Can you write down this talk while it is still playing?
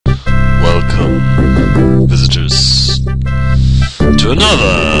to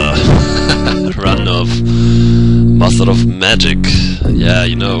another run of Master of Magic. Yeah,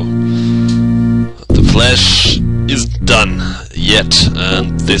 you know, the flash is done yet,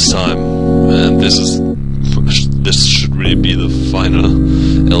 and this time, and this should really be the final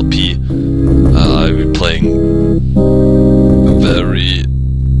LP. I'll be playing a very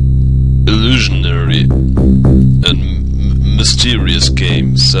illusionary and mysterious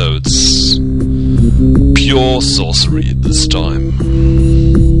game, so it's pure sorcery this time.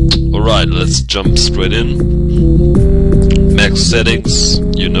 Alright, let's jump straight in. Max settings,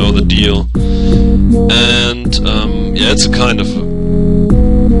 you know the deal. And yeah, it's a kind of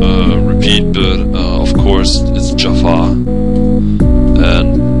repeat, but of course it's Jafar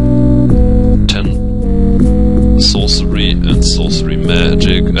and 10 sorcery and sorcery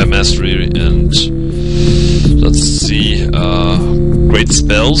magic, mastery, and let's see, great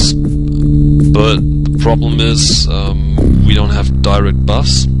spells. But the problem is we don't have direct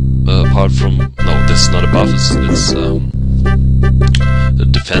buffs apart from, no, this is not a buff, it's a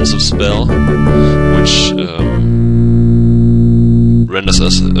defensive spell which renders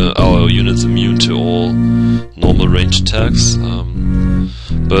us our units immune to all normal range attacks,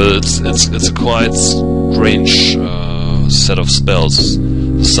 but it's a quite strange set of spells.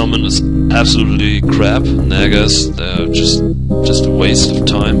 The summon is absolutely crap. Nagas, they're just a waste of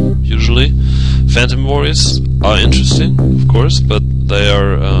time usually. Phantom warriors are interesting, of course, but they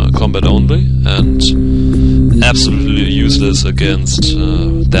are combat only and absolutely useless against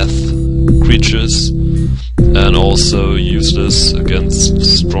death creatures, and also useless against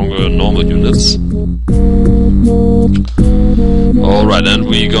stronger normal units. Alright, and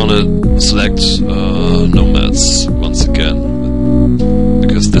we're gonna select nomads once again,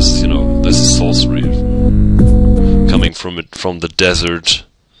 because this is, you know, this is sorcery coming from the desert.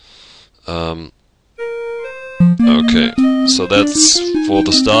 Okay, so that's for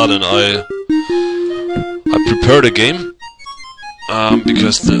the start, and I prepared a game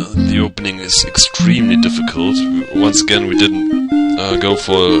because the opening is extremely difficult. Once again, we didn't go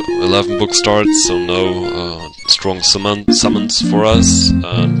for 11 book starts, so no strong summons for us,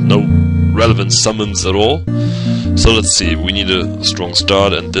 no relevant summons at all. So let's see, we need a strong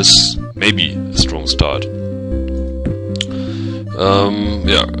start, and this may be a strong start.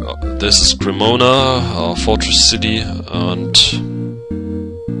 Yeah, this is Cremona, our fortress city, and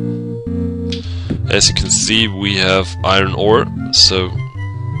as you can see we have iron ore, so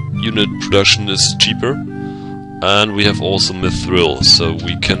unit production is cheaper, and we have also mithril, so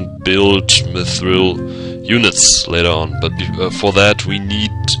we can build mithril units later on, but for that we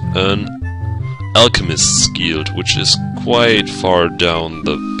need an alchemist's guild, which is quite far down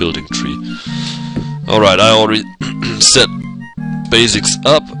the building tree. Alright, I already set basics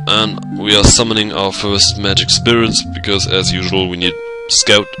up, and we are summoning our first magic spirits, because as usual we need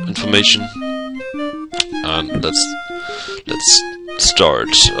scout information. And let's start.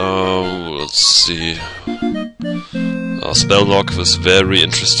 Let's see. Our spell lock is very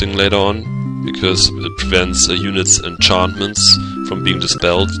interesting later on, because it prevents a unit's enchantments from being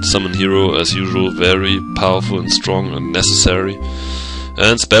dispelled. Summon hero, as usual, very powerful and strong and necessary.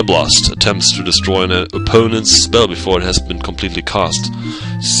 And Spell Blast attempts to destroy an opponent's spell before it has been completely cast.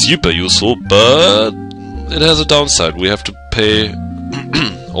 Super useful, but it has a downside. We have to pay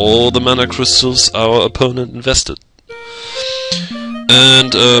all the mana crystals our opponent invested.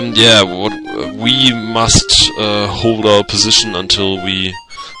 And yeah, we must hold our position until we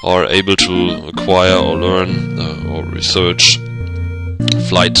are able to acquire or learn or research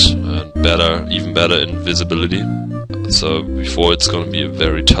flight and even better invisibility. So before, it's going to be a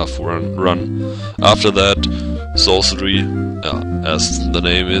very tough run. After that, sorcery, as the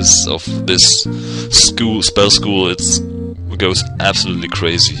name is of this spell school, it goes absolutely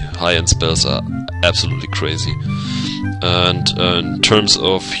crazy. High-end spells are absolutely crazy. And in terms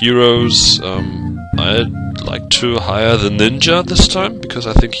of heroes, I'd like to hire the ninja this time, because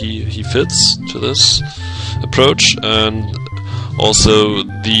I think he fits to this approach, and also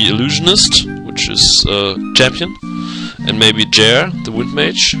the illusionist, which is champion. And maybe Jer, the Wind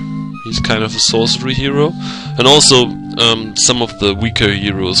Mage. He's kind of a sorcery hero. And also some of the weaker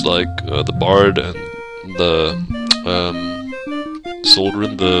heroes, like the Bard and the Soldier,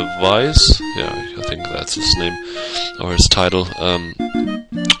 the Vice. Yeah, I think that's his name, or his title.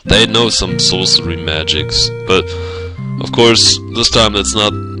 They know some sorcery magics, but of course this time it's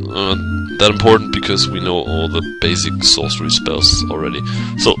not that important, because we know all the basic sorcery spells already.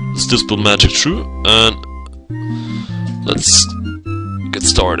 So let's dispel magic true, and let's get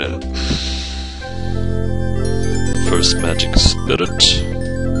started. First magic spirit,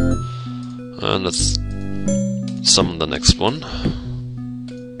 and let's summon the next one.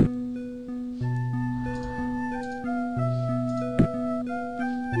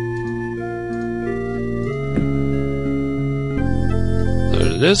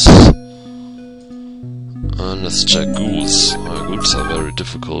 it is. And let's check ghouls. Ghouls are very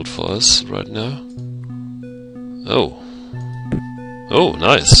difficult for us right now. Oh,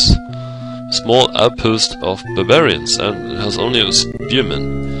 nice. Small outpost of barbarians, and it has only a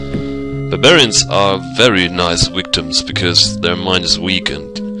spearman. Barbarians are very nice victims because their mind is weak,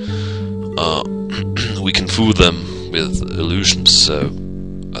 and we can fool them with illusions. So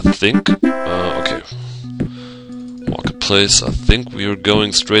I think, okay, marketplace. I think we are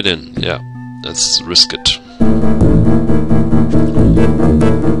going straight in. Yeah, let's risk it.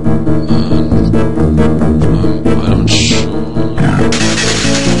 I'm sure.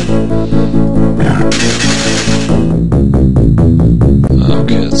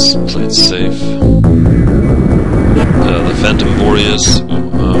 Okay, let's play it safe. The Phantom Warriors,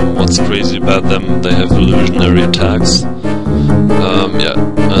 what's crazy about them, they have illusionary attacks. Yeah,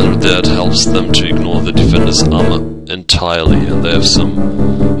 and that helps them to ignore the defender's armor entirely, and they have some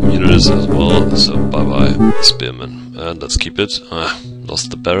immunities as well, so bye-bye, spearmen. And let's keep it.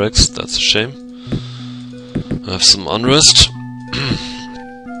 Lost the barracks, that's a shame. I have some unrest.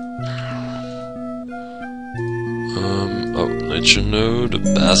 Oh, nature node, a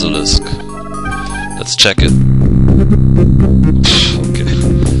basilisk. Let's check it. Okay.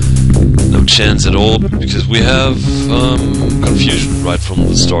 No chance at all, because we have confusion right from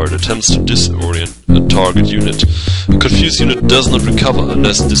the start. Attempts to disorient a target unit. A confused unit does not recover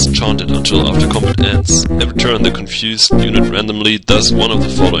unless disenchanted until after combat ends. Every turn the confused unit randomly does one of the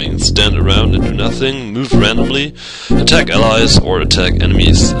following: stand around and do nothing, move randomly, attack allies or attack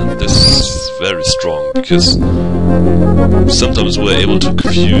enemies. And this is very strong because sometimes we're able to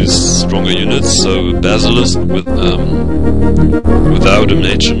confuse stronger units, so a basilisk with without a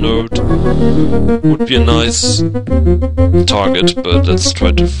nature node would be a nice target, but let's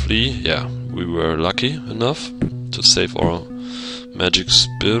try to flee. Yeah, we were lucky enough to save our magic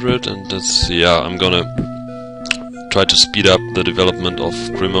spirit, and that's, yeah, I'm gonna try to speed up the development of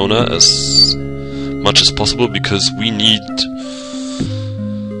Cremona as much as possible, because we need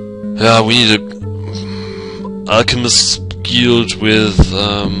a alchemist guild with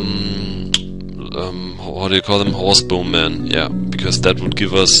what do you call them, horsebowmen, yeah, because that would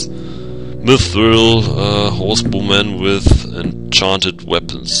give us mithril horsebowmen with enchanted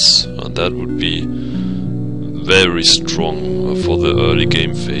weapons, and that would be very strong for the early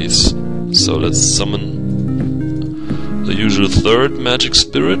game phase. So let's summon the usual third magic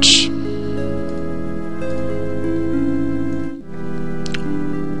spirit.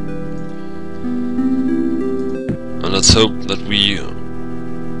 And let's hope that we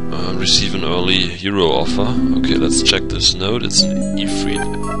receive an early hero offer. Okay, let's check this node. It's an Ifrit.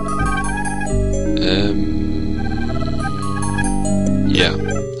 Yeah,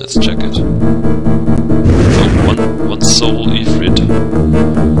 let's check it. Oh, one soul Ifrit.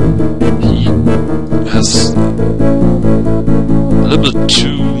 He has a little bit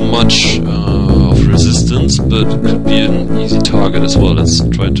too much of resistance, but could be an easy target as well. Let's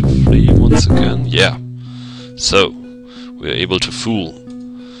try to flee once again. Yeah. So we are able to fool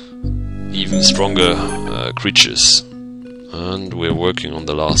even stronger creatures, and we're working on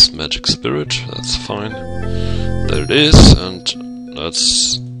the last magic spirit. That's fine. There it is, and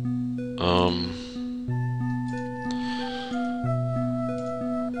let's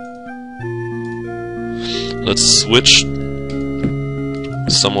switch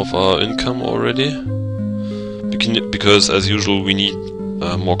some of our income already, because as usual we need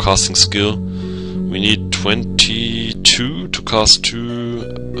more casting skill. We need 22 to cast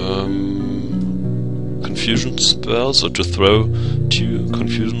 2 confusion spells, or to throw 2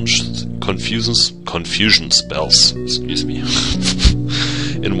 confusion spells, excuse me,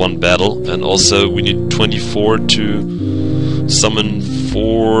 in one battle. And also we need 24 to summon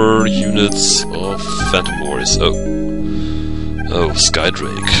 4 units of Phantom Warriors. Oh,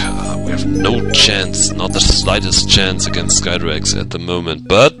 Skydrake. We have no chance, not the slightest chance against Skydrakes at the moment,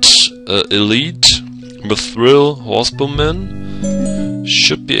 but elite mithril horsebowmen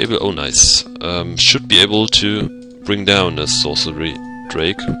should be able, oh nice, should be able to bring down a sorcery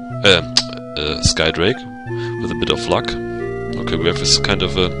drake, Skydrake, with a bit of luck. Okay, we have this kind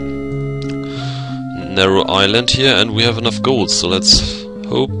of a narrow island here, and we have enough gold, so let's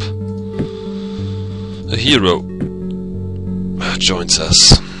hope a hero joins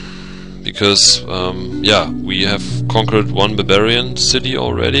us. Because, yeah, we have conquered 1 barbarian city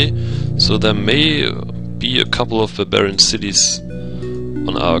already, so there may be a couple of barbarian cities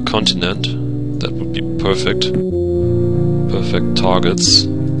on our continent. That would be perfect. Perfect targets.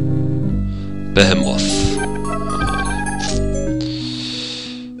 Behemoth.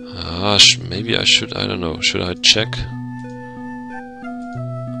 Maybe I should, I don't know, should I check?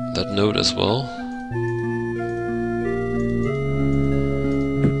 that node as well.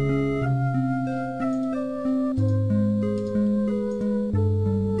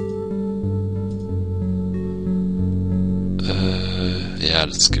 Yeah,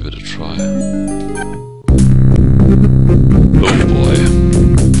 let's give it a try. Oh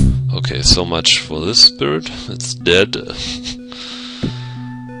boy. Okay, so much for this spirit. It's dead.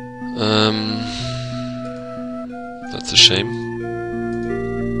 That's a shame.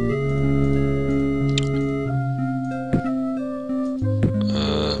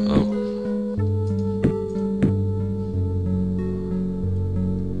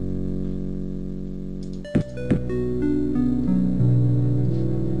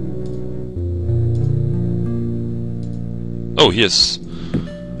 Oh, here's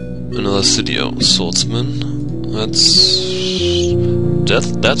another Sidio swordsman.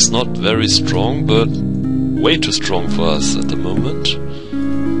 That's not very strong, but way too strong for us at the moment.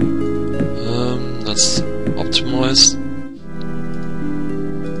 Let's optimize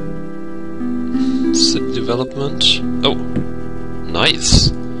city development. Oh,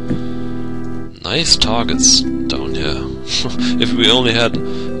 nice. Nice targets down here. If we only had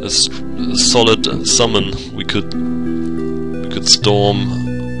a solid summon, we could storm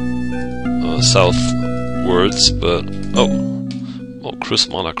southwards, but oh, Chris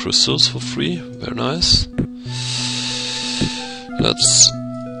Mana crystals for free, very nice. Let's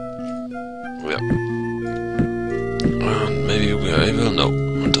and maybe we are able. No,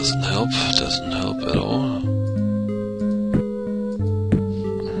 it doesn't help. It doesn't help at all.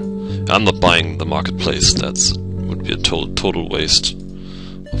 I'm not buying the marketplace. That's would be a total waste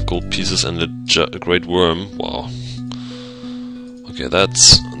of gold pieces and a great worm. Wow. Okay, that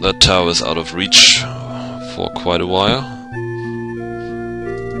tower is out of reach for quite a while.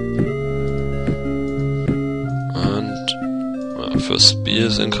 And first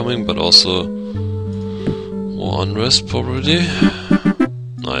spears incoming, but also more unrest probably.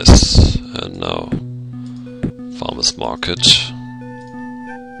 Nice. And now farmers market.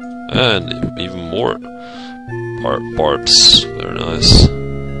 And even more barbs. Very nice.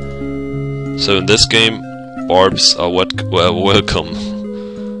 So in this game, barbs are welcome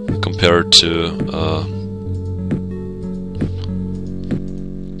compared to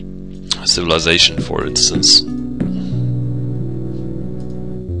civilization, for instance.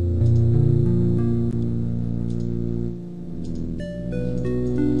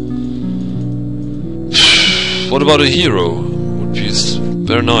 What about a hero? Would be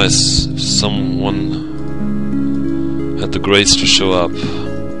very nice if someone had the grace to show up.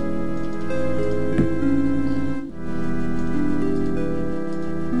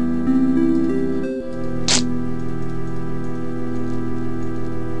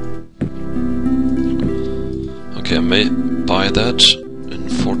 Okay, I may buy that in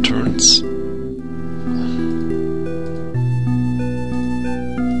 4 turns.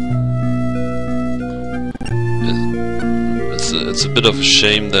 It's a bit of a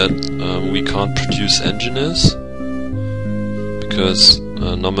shame that we can't produce engineers, because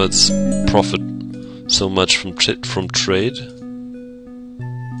nomads profit so much from trade.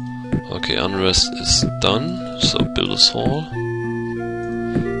 Okay, unrest is done, so build us hall.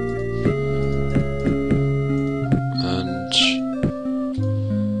 And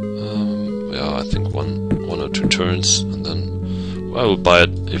yeah, I think one or 2 turns, and then I will buy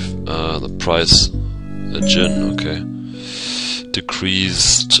it if the price Jin, okay,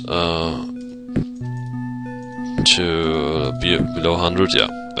 decreased to be below 100. Yeah,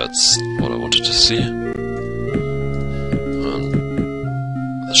 that's what I wanted to see.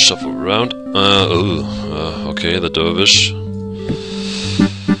 Let's shuffle around. Okay, the dervish.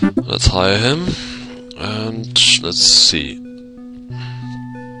 Let's hire him, and let's see.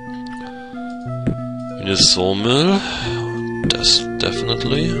 In a sawmill,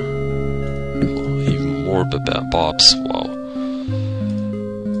 definitely. Oh, even more barbs. Wow.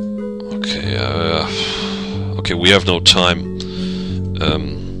 Okay, okay, we have no time.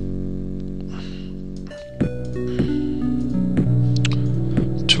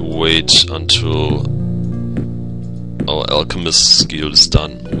 To wait until our alchemist skill is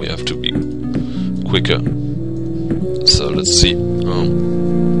done. We have to be quicker. So let's see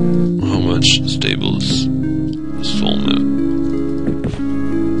how much stables sawmill.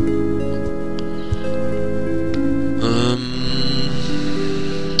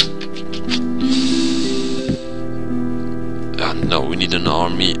 No, we need an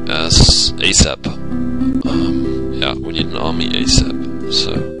army as ASAP. Yeah, we need an army ASAP.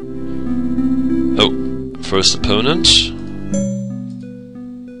 So, oh, first opponent.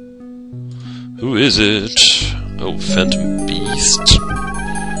 Who is it? Oh, Phantom Beast.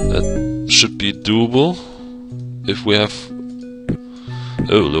 should be doable if we have...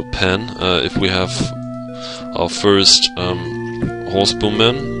 Oh, Le Pen. If we have our first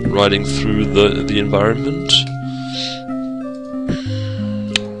horsebowmen riding through the environment.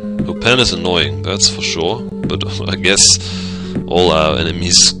 Le Pen is annoying, that's for sure, but I guess all our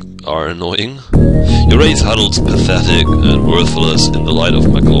enemies are annoying. Your race huddles pathetic and worthless in the light of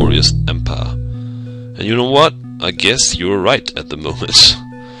my glorious empire. And you know what? I guess you're right at the moment.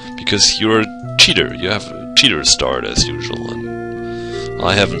 Because you're a cheater. You have a cheater start as usual. And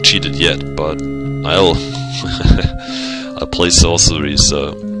I haven't cheated yet, but I'll play sorcery,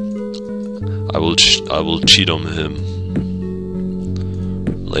 so I will cheat on him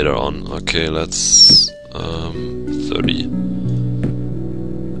later on. Okay, let's 30.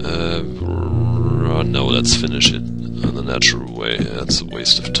 No, let's finish it in the natural way. That's a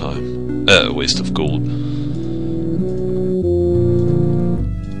waste of time. A waste of gold.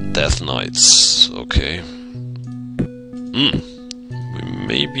 Death Knights. Okay. We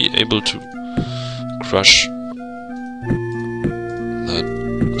may be able to crush that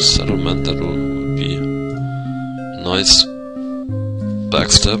settlement. That will be a nice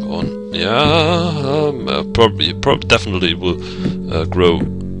backstab on. Yeah, probably definitely will grow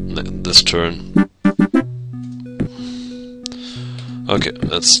this turn. Okay,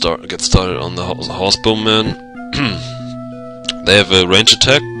 let's get started on the horsebowmen. They have a range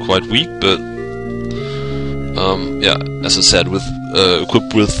attack, quite weak, but yeah, as I said, with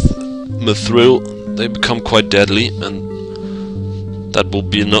equipped with Mithril, they become quite deadly, and that will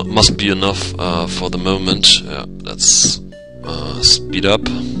be must be enough for the moment. Yeah, let's speed up.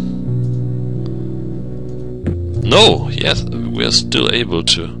 No, yes, we are still able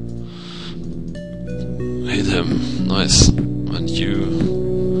to hit him. Nice. And you...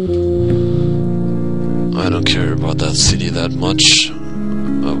 I don't care about that city that much.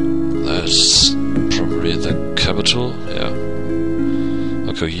 Oh, that's probably the capital. Yeah.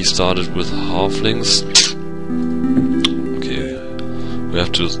 Okay, he started with halflings. Okay, we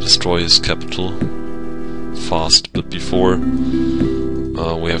have to destroy his capital fast, but before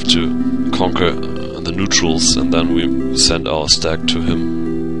we have to conquer the neutrals, and then we send our stack to him.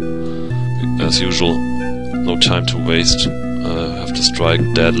 As usual, no time to waste. Have to strike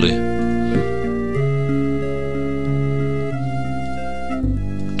deadly.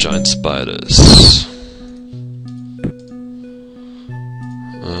 Giant spiders.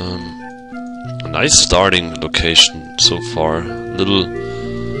 A nice starting location so far. Little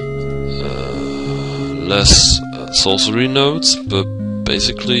less sorcery nodes, but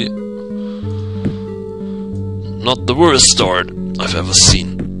basically not the worst start I've ever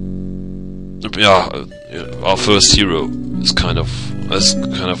seen. Yeah, our first hero is kind of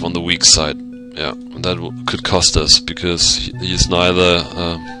on the weak side. Yeah, that could cost us, because he's neither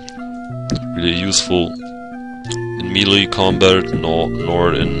really useful in melee combat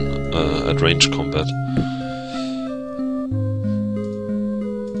nor in at range combat.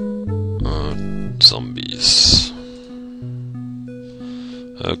 Zombies.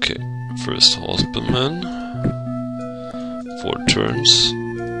 Okay, first husbandman. 4 turns.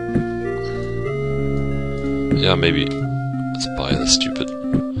 Yeah, maybe let's buy the stupid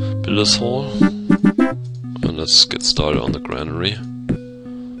Builder's Hall. And let's get started on the granary.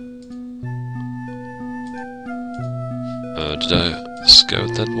 Did I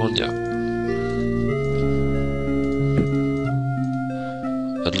scout that one? Yeah.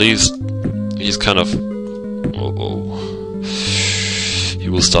 At least he's kind of... Oh. He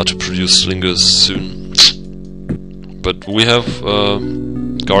will start to produce slingers soon. But we have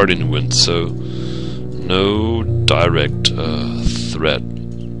Guardian Wind, so no direct threat.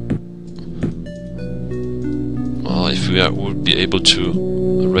 Well, if we would be able to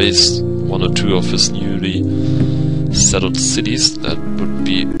erase 1 or 2 of his newly settled cities, that would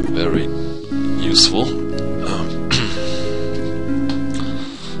be very useful.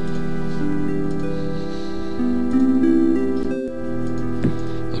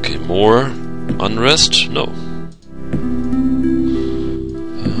 Okay, more unrest? No.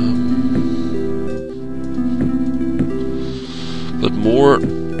 But more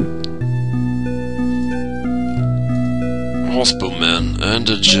horsebowmen and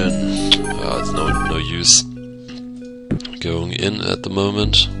a djinn. It's no use going in at the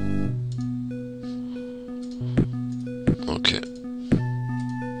moment. Okay.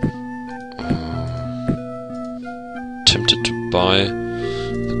 Tempted to buy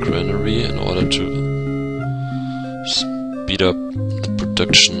the granary in order to speed up the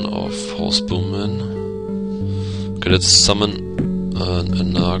production of horsebowmen. Okay, let's summon a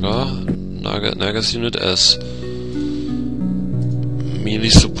Naga's unit as melee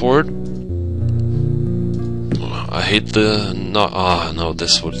support. I hate the no,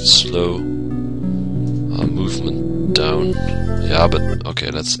 this would slow movement down. Yeah, but okay,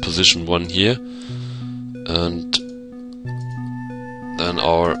 let's position one here, and then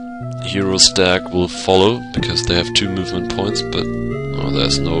our hero stack will follow because they have 2 movement points. But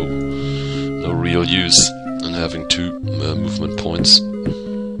there's no real use in having 2 movement points.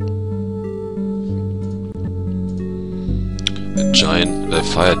 A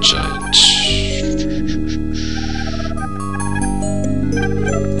fire giant.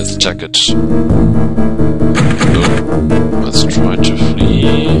 Let's check it. Let's try to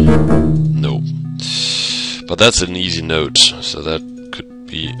flee. No. But that's an easy node, so that could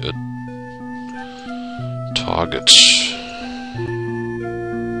be a target.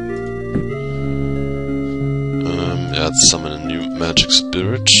 Yeah, let's summon a new magic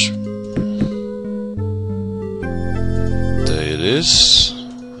spirit. There it is.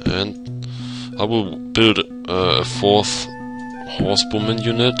 And I will build a 4th horsewoman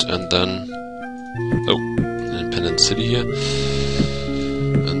unit, and then independent city here,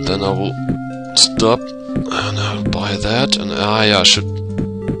 and then I will stop and I'll buy that, and yeah, I should.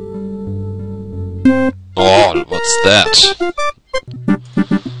 Oh, what's that?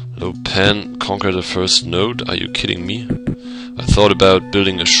 Low Pan conquer the first node. Are you kidding me? I thought about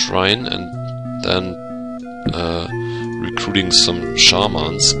building a shrine and then recruiting some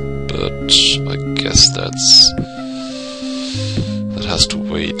shamans, but I guess that has to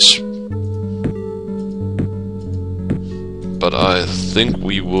wait. But I think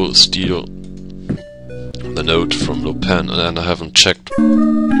we will steal the node from Low Pan, and I haven't checked.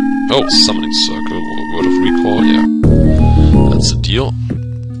 Oh, summoning circle, word of recall, yeah. That's a deal.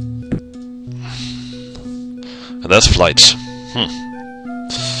 And that's flight.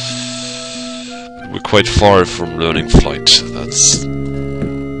 We're quite far from learning flight, that's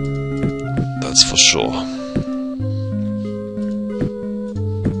for sure.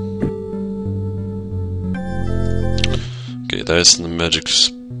 Okay, there's the magic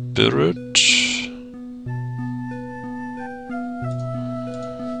spirit.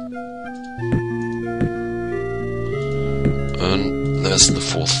 And there's the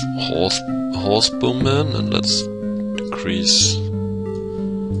 4th horsebowman, and let's decrease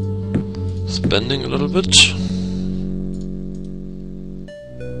spending a little bit.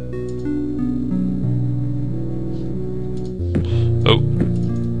 Oh.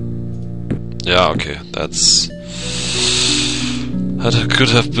 Yeah, okay, that could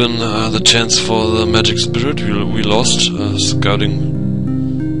have been the chance for the magic spirit. We lost scouting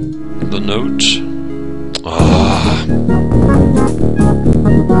the node.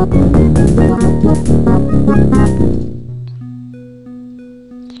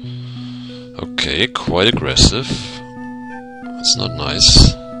 Okay, quite aggressive. That's not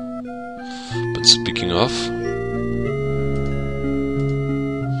nice. But speaking of,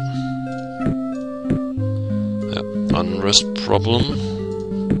 unrest problem.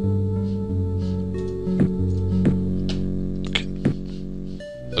 Okay.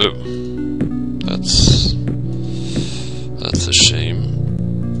 Oh, that's a shame.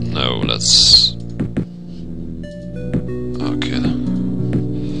 No, let's. Okay.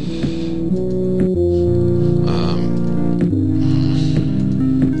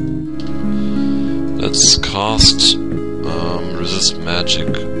 Let's cast resist magic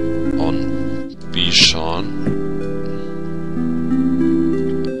on Bishan.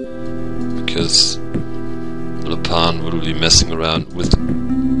 Because Lepan will be messing around with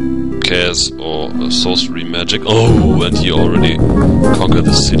chaos or sorcery magic. Oh, and he already conquered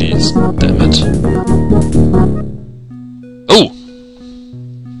the cities. Damn it. Oh!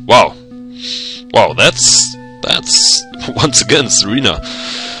 Wow. Wow, that's once again Serena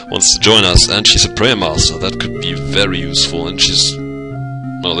wants to join us, and she's a prayer master. That could be very useful, and she's...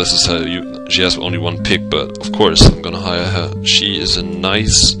 Well, this is how she has only 1 pick, but of course I'm gonna hire her. She is a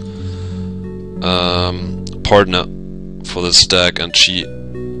nice partner for the stack, and she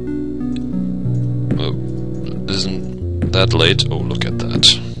isn't that late. Oh, look at that!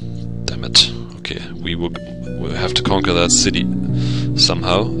 Damn it! Okay, we'll have to conquer that city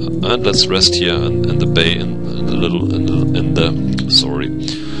somehow, and let's rest here in the bay, in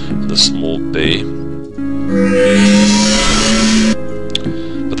the small bay.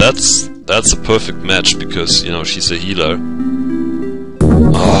 But that's a perfect match because she's a healer.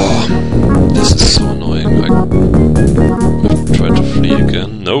 Oh, this is so annoying. I have to try to flee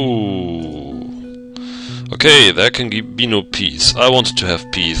again. No. Okay, there can be no peace. I wanted to have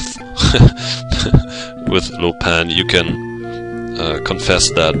peace with Low Pan. You can confess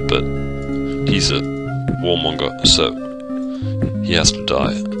that, but he's a warmonger, so he has to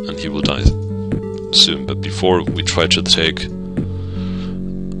die, and he will die soon. But before, we try to take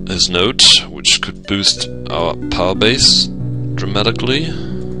his node, which could boost our power base dramatically.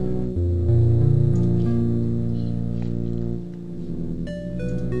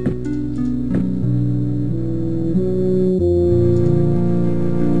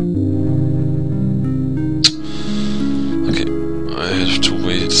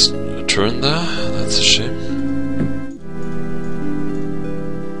 Turn there, that's a shame.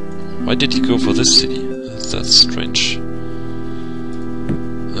 Why did he go for this city? That's strange.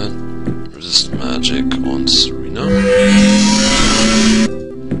 And resist magic on Serena.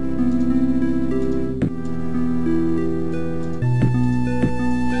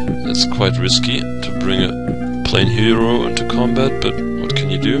 It's quite risky to bring a plain hero into combat, but what can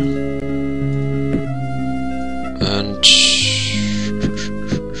you do? And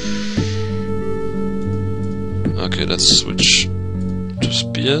okay, let's switch to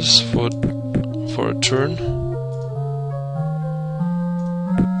spears for a turn.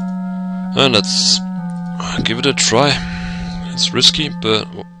 And let's give it a try. It's risky, but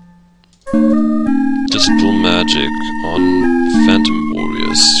Dispel Magic on Phantom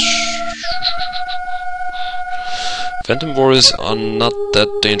Warriors. Phantom Warriors are not that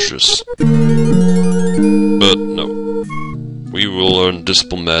dangerous. But no. We will learn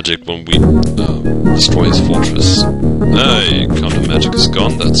Dispel Magic when we destroy his fortress. Hey, counter magic is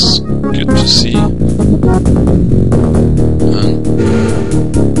gone, that's good to see. And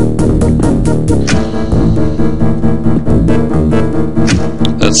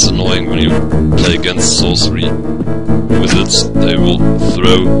that's annoying when you play against sorcery wizards. They will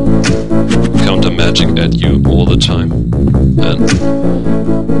throw counter magic at you all the time. And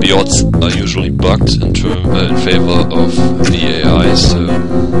the odds are usually bugged in favor of the AI, so...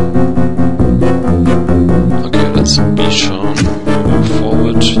 Okay, let's be Sean. Move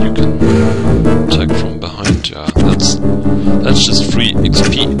forward. You can attack from behind. Yeah, that's just free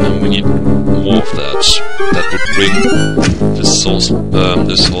XP, and we need more of that. That would bring this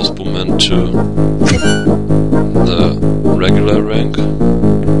horsebowman to the regular rank.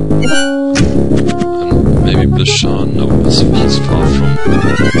 Maybe Bashar, no, he's far from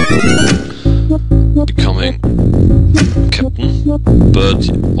becoming captain, but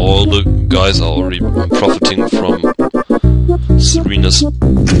all the guys are already profiting from Serena's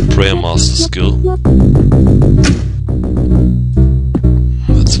Prayer Master skill.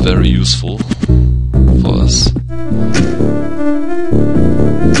 That's very useful for us.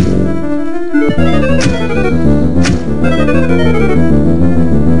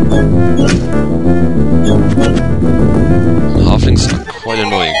 Halflings are quite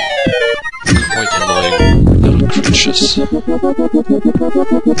annoying. Quite annoying little creatures.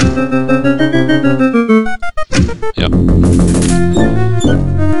 Yeah.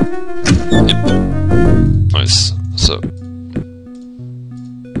 Yep. Nice. So.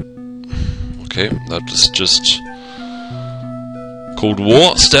 Okay, that is just Cold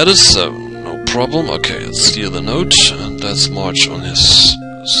War status, so no problem. Okay, let's steal the node and let's march on his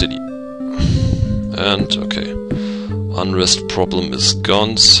city. And okay. Unrest problem is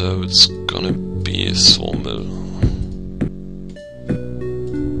gone, so it's gonna be a sawmill.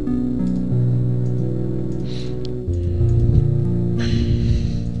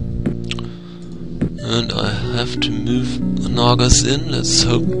 And I have to move the Nagas in, let's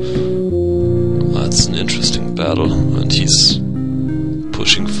hope. That's an interesting battle, and he's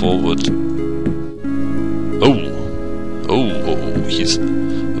pushing forward. Oh, he's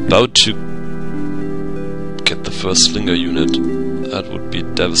about to get the first slinger unit. That would be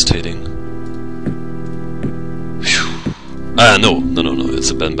devastating. Phew. No, it's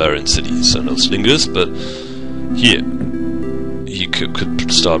a barbarian city, so no slingers, but here he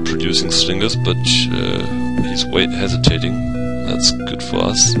could start producing slingers, but he's hesitating. That's good for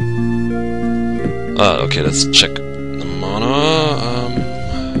us. Okay, let's check the mana.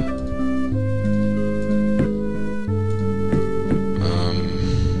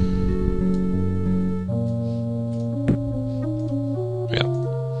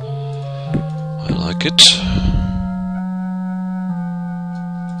 It.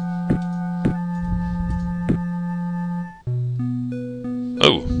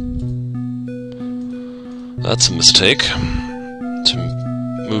 Oh, that's a mistake. To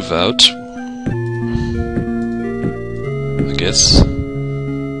move out, I guess.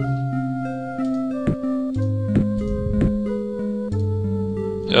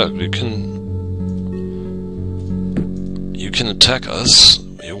 Yeah, you can attack us.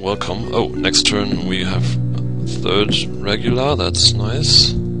 You're welcome. Oh, next turn we have third regular, that's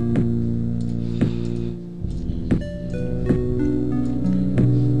nice.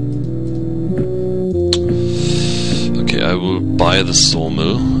 I will buy the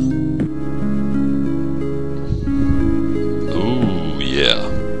sawmill. Oh yeah.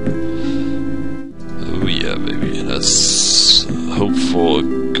 Oh yeah, baby. Let's hope for a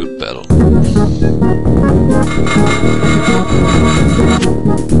good battle.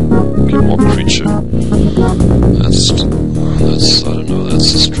 Okay, more creature. That's I don't know,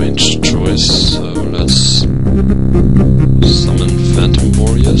 that's a strange choice. So let's summon Phantom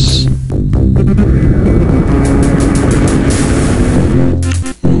Warriors.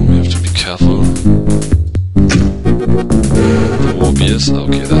 We have to be careful. The Warbears,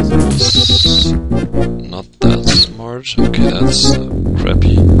 okay, that was not that smart. Okay, that's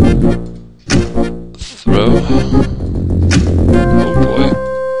crappy. Throw. Oh boy.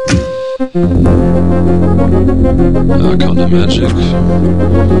 Counter magic.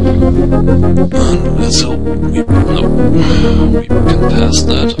 And let's hope we can pass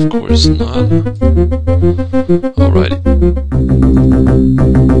that, of course not. Alrighty.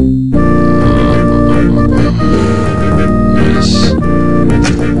 Nice.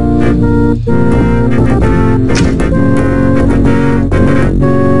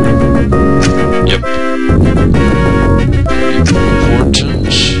 Yep. Important.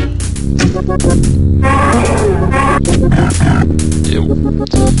 Yep.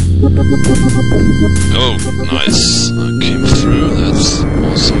 Oh, nice. I came through. That's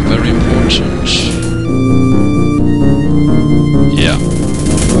also very important. Yeah.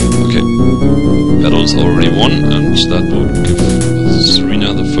 Okay. Battle's already won, and that would give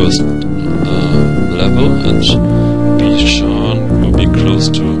Serena the first level, and Bishan will be close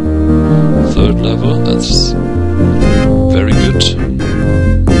to third level. That's very good.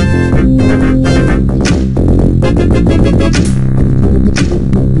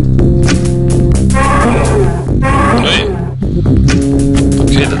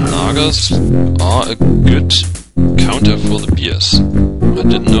 Okay, the Nagas are a good counter for the beers. I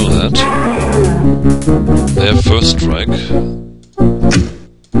didn't know that. They have first strike.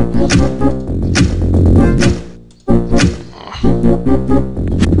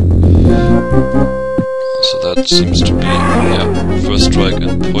 So that seems to be, yeah, first strike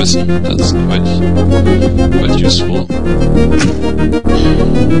and poison. That's quite useful.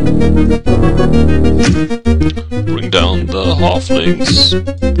 Bring down the halflings.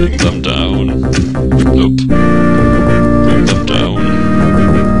 Bring them down. Nope. Bring them down.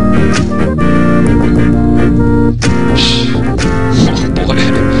 Oh boy.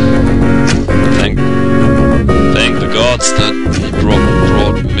 Thank the gods that he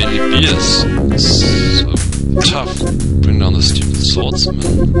brought many beers. It's so tough. Bring down the stupid swordsman.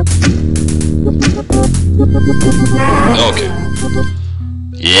 Okay.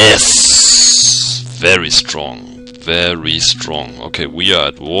 Yes! Very strong. Very strong. Okay, we are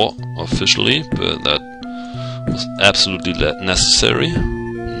at war officially, but that was absolutely necessary.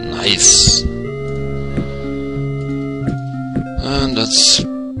 Nice. And let's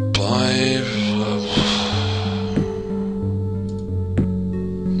buy...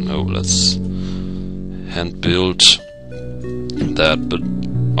 no, let's hand build that, but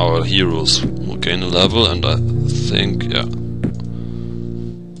our heroes will gain a level, and I think, yeah.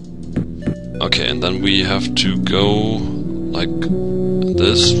 Okay, and then we have to go like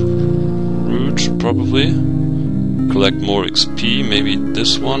this route, probably. Collect more XP, maybe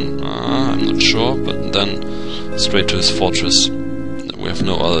this one, I'm not sure, but then straight to his fortress. We have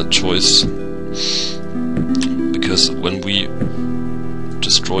no other choice. Because when we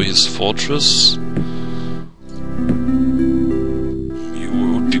destroy his fortress, we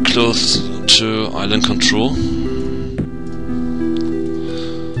would be close to island control.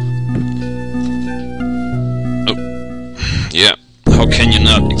 Yeah, how can you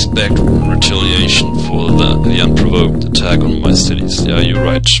not expect retaliation for the unprovoked attack on my cities? Yeah, you're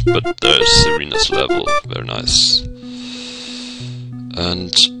right, but there's Serena's level, very nice.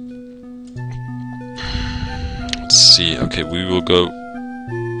 And let's see, okay, we will go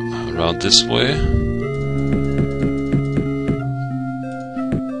around this way.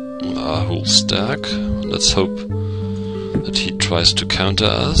 A whole stack. Let's hope that he tries to counter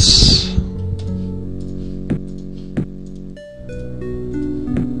us.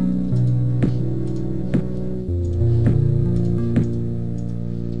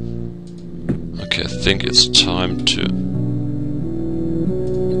 Okay, I think it's time to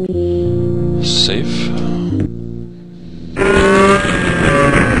save.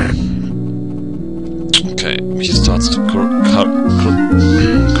 Okay, he starts to corrupt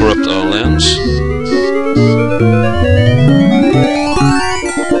our land.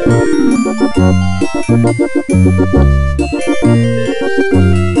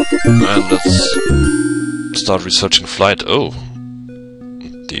 And let's start researching flight. Oh,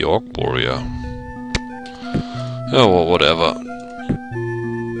 the Orc Warrior. Oh, well, whatever.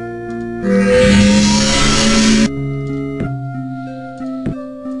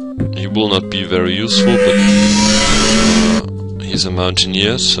 He will not be very useful, but he's a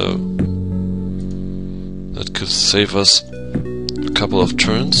mountaineer, so that could save us a couple of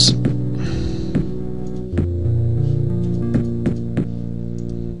turns.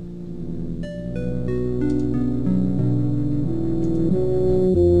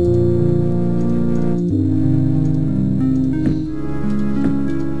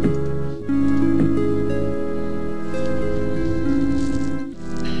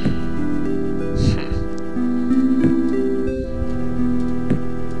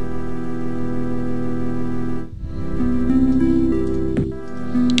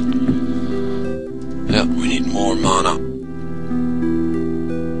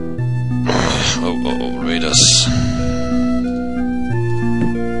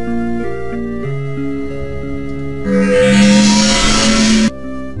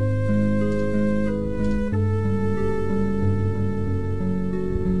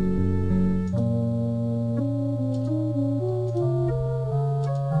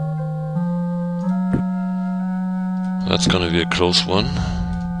 That's gonna be a close one.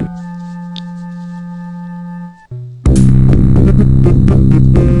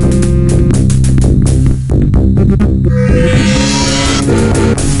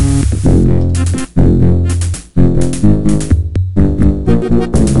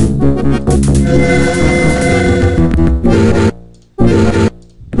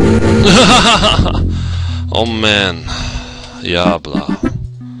 Oh man. Ja, bla.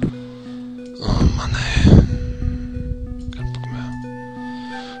 Oh Mann, ey. Kein Bock mehr.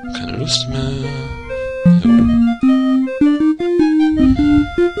 Keine Lust mehr. Jo.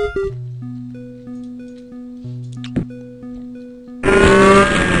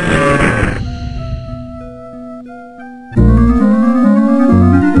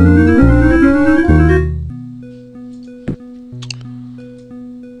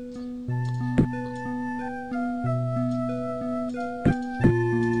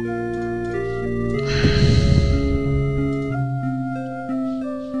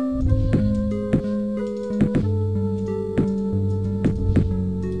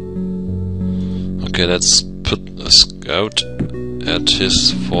 Okay, let's put a scout at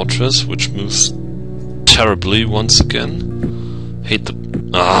his fortress, which moves terribly once again. Hate the...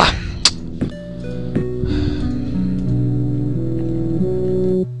 Ah!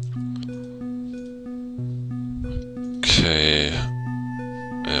 Okay...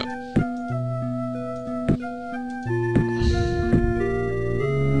 Yeah.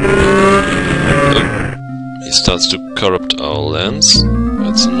 Oh. He starts to corrupt our lands.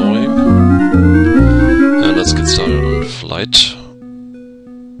 That's annoying. And let's get started on flight.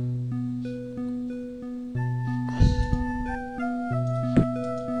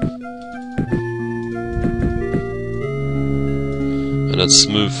 And let's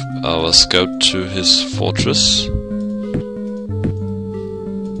move our scout to his fortress.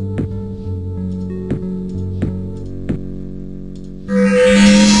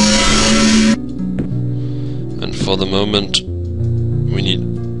 And for the moment, we need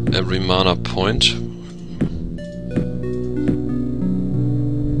every mana point.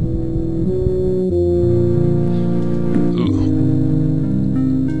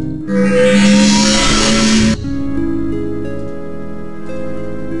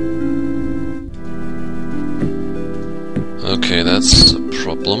 Okay, that's a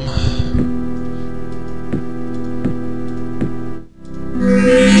problem.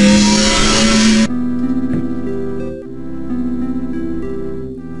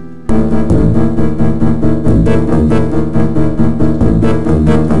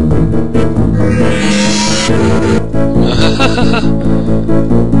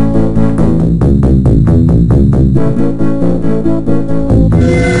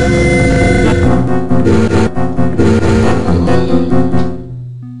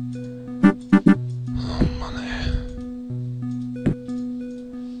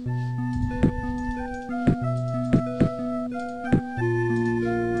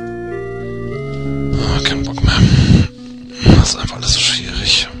 Kein Bock mehr. Das ist einfach alles so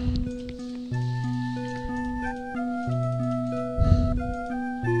schwierig.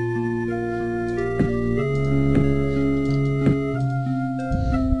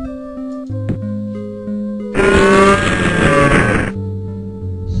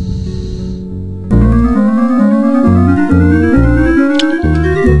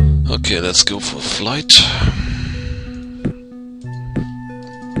 Okay, let's go for flight.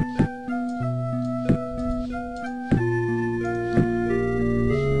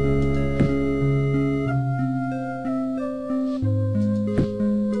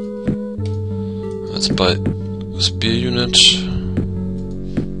 by spear unit.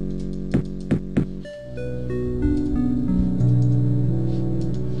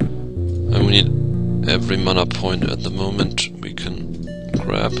 And we need every mana point at the moment we can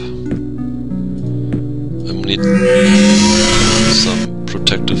grab. And we need some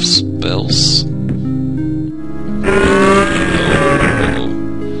protective spells.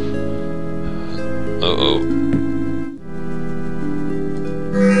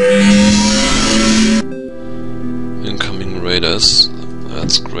 Incoming raiders,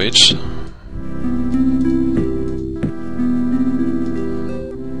 that's great.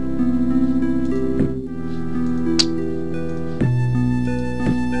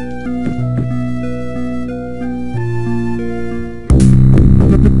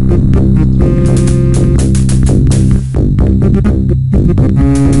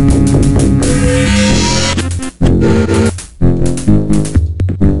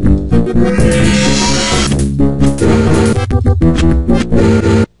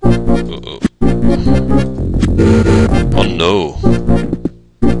 Oh no.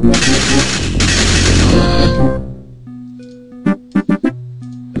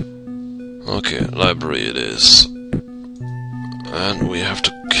 Okay, library it is. And we have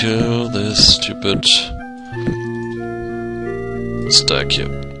to kill this stupid stack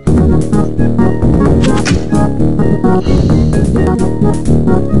here.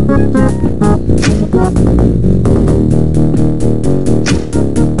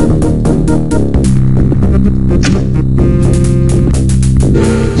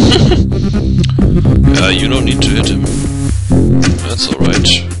 You don't need to hit him. That's alright.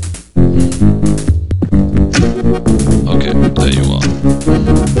 Okay, there you are.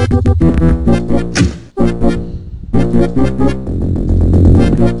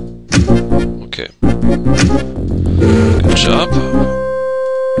 Okay. Good job.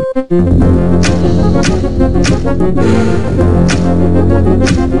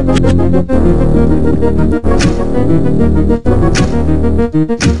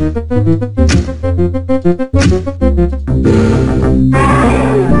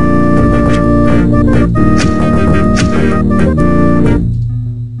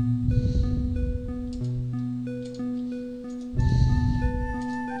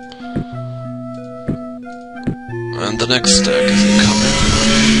 And the next stack is incoming.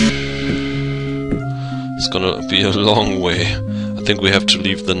 It's gonna be a long way. I think we have to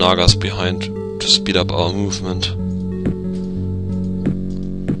leave the Nagas behind to speed up our movement.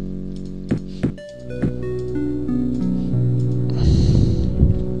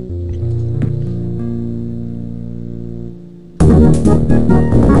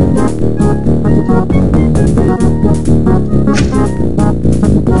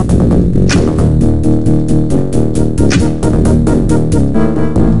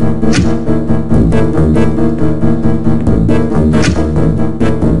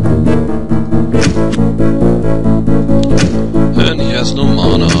 No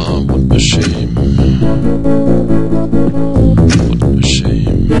mana, what a shame. What a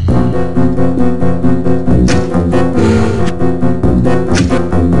shame.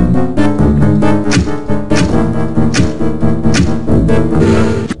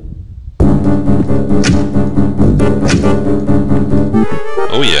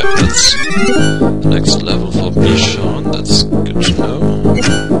 Oh yeah, that's the next level for Bishan, that's good to know.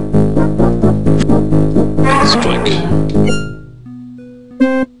 Strike.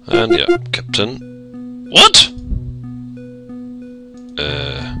 And yeah, Captain. What?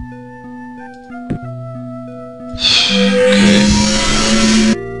 Okay.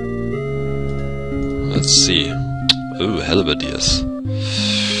 Let's see. Oh, halberdiers.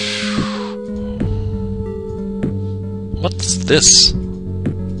 What's this?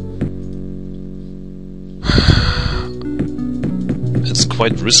 It's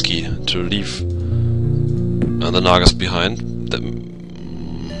quite risky to leave the Nagas behind.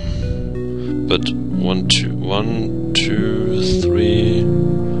 But 1, 2, 3,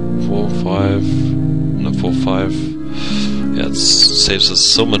 4, 5. No, 4, 5. Yeah, it saves us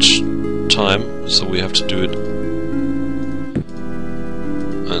so much time, so we have to do it.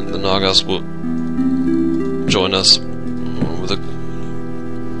 And the Nagas will join us with a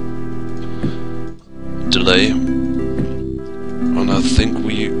delay. And I think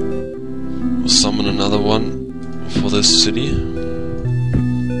we will summon another one for this city.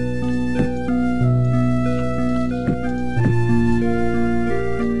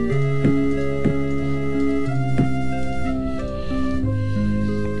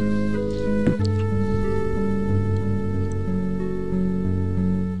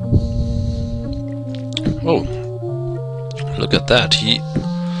 Oh, look at that, he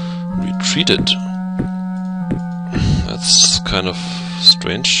retreated kind of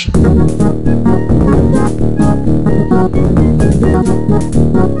strange.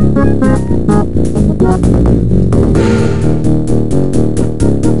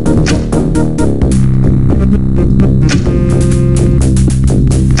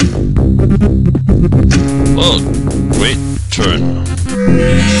 Oh, great turn.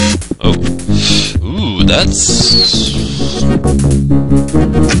 Oh, ooh, that's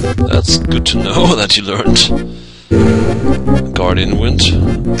good to know that you learned. Guardian Wind.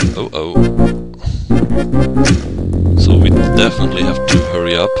 Oh, oh. So we definitely have to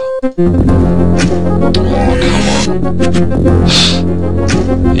hurry up. Oh, come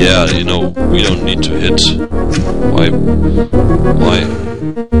on. Yeah, you know, we don't need to hit. Why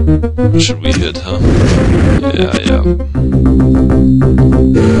should we hit, huh? Yeah.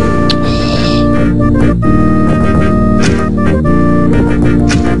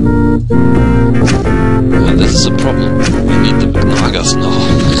 And this is a problem. We need the Nagas now.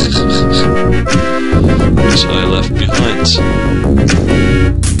 Which I left behind.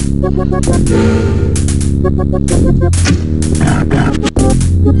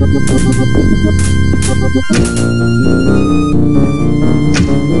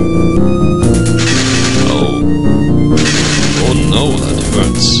 Oh no, that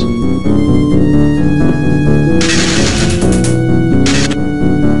hurts.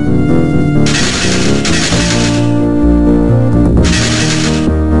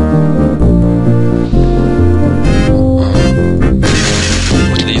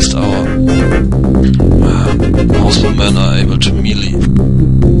 At least our housemen are able to melee a little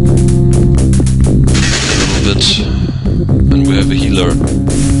bit, and we have a healer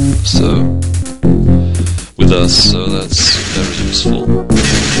with us, so that's very useful.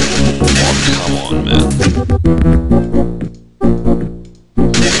 Oh, come on, man.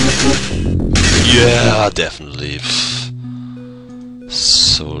 Yeah, definitely.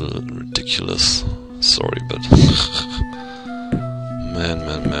 So ridiculous. Sorry, but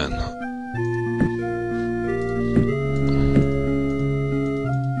man.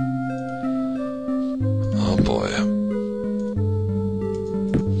 Oh boy.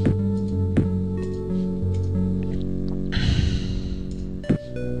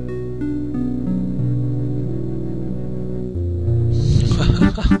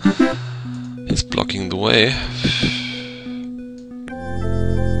 He's blocking the way.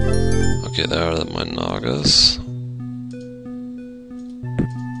 Okay, there are my Nagas.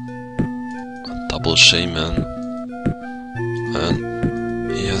 A double shaman. And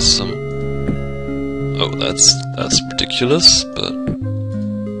he has some... Oh, that's ridiculous, but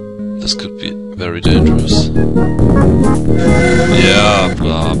this could be very dangerous. Yeah,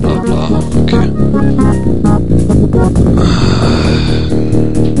 blah blah blah. Okay.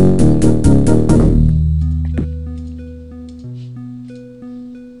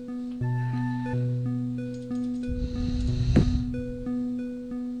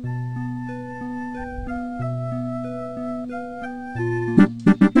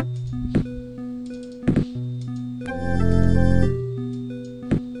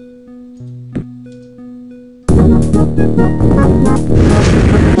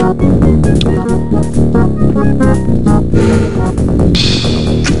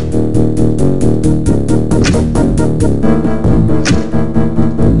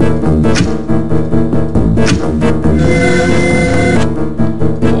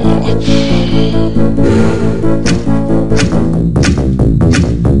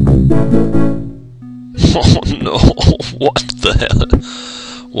 Oh no, what the hell?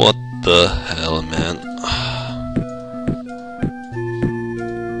 What the hell, man?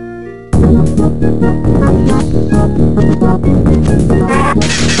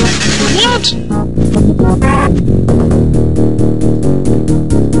 What?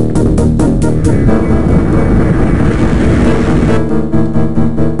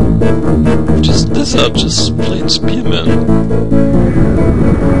 These are just plain spearmen.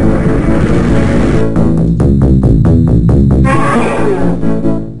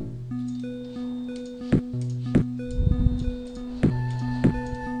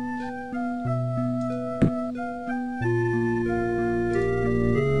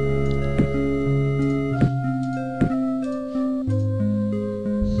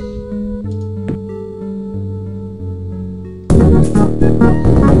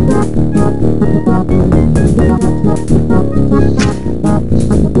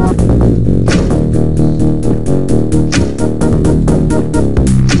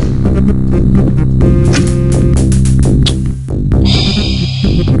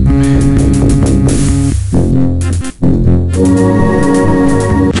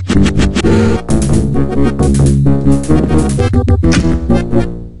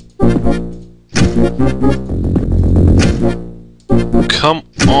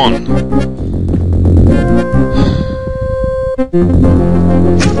 What?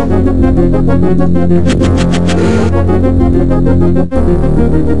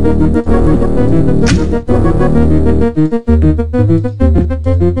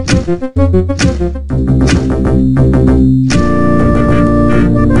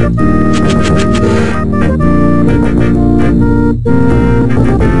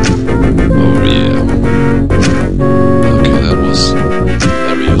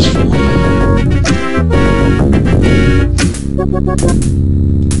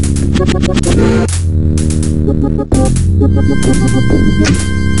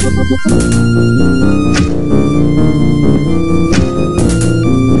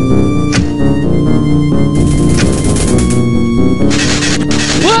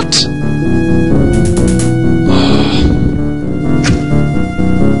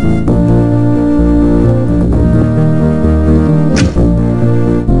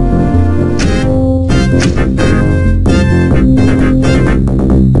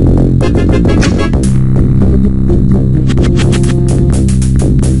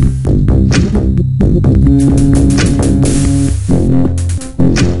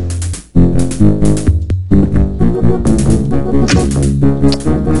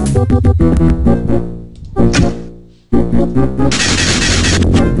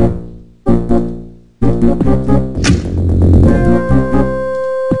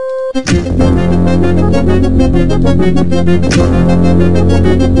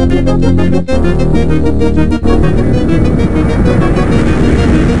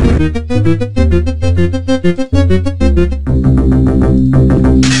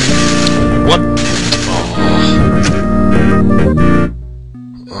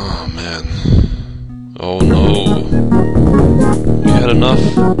 Oh man. Oh no. We had enough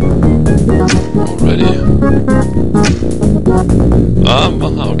already.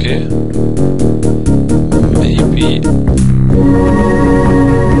 Okay. Maybe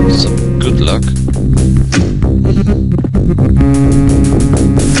some good luck.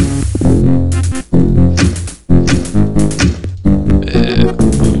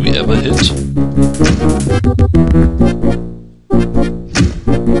 Will we ever hit?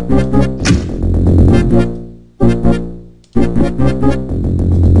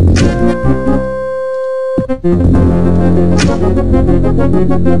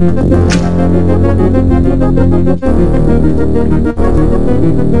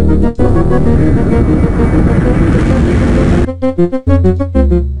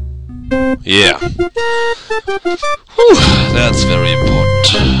 Yeah. Whew, that's very important.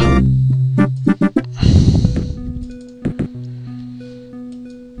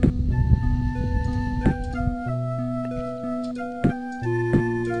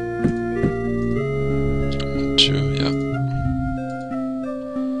 Yeah.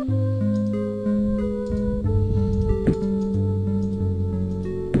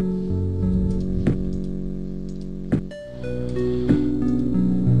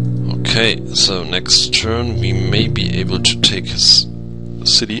 Okay, so next turn we may be able to take his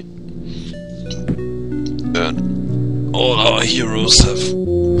city. And all our heroes have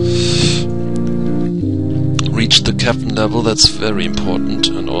reached the captain level, that's very important,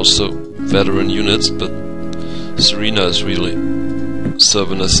 and also veteran units, but Serena is really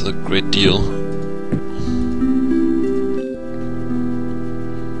serving us a great deal.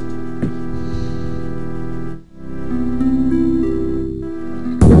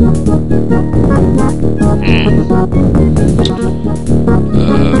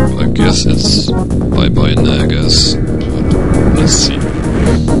 I guess it's bye-bye Nagas. Let's see.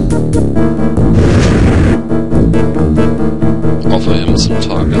 Offer him some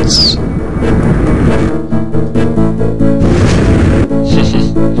targets.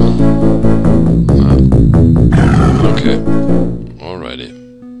 Okay. Alrighty.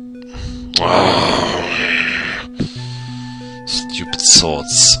 Stupid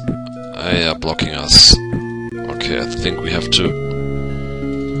swords. They are blocking us. Okay, I think we have to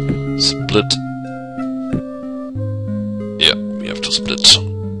split. Yeah, we have to split.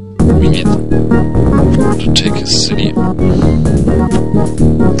 We need to take his city.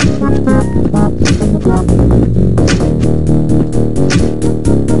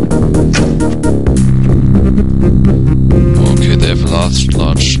 Okay, they have a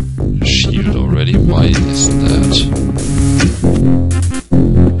large shield already. Why is that?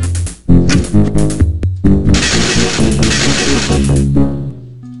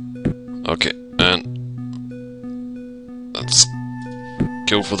 Okay, and let's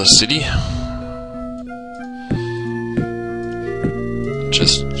go for the city.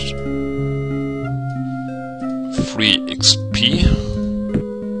 Just free XP.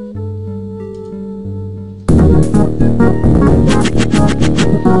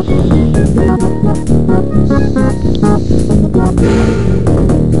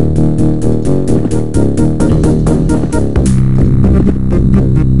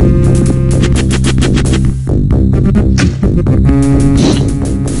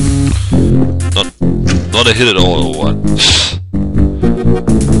 hit it all or what?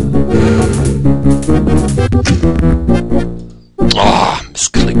 Ah,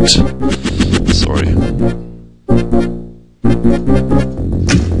 misclicked. Sorry.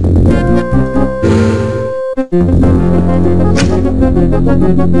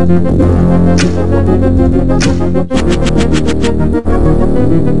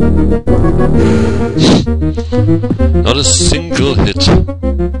 Not a single hit.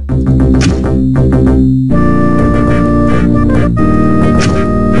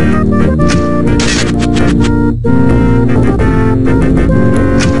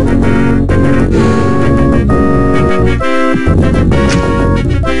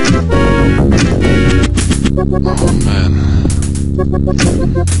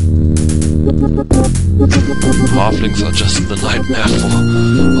 Halflings are just the nightmare for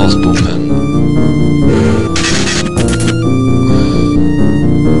housebowmen.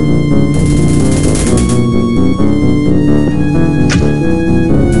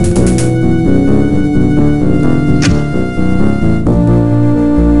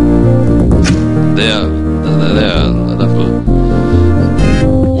 They're level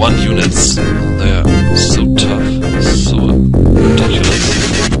 1 units. They're so tough, so ridiculous.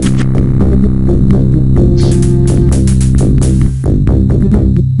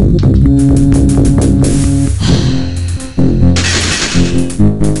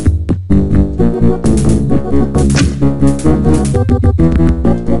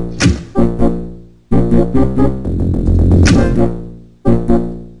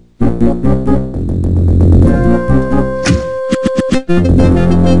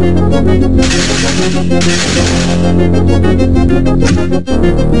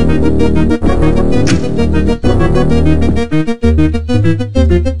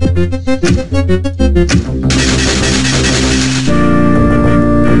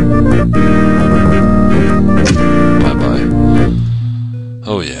 Bye-bye.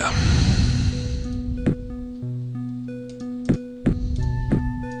 Oh yeah.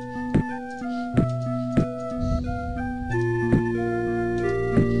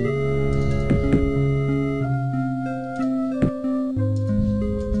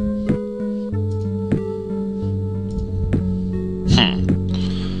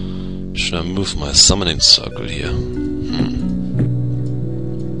 Should I move my summoning circle here?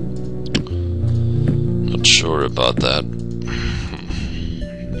 Not sure about that.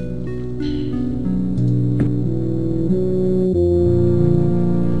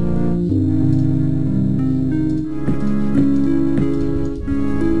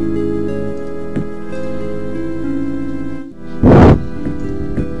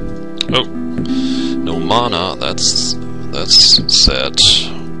 Oh, no mana. That's sad.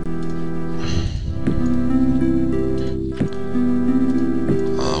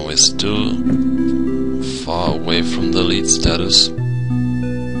 We're still far away from the lead status.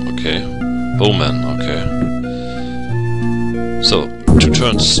 Okay. Bowman, okay. So, 2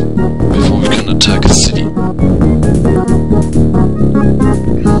 turns before we can attack a city.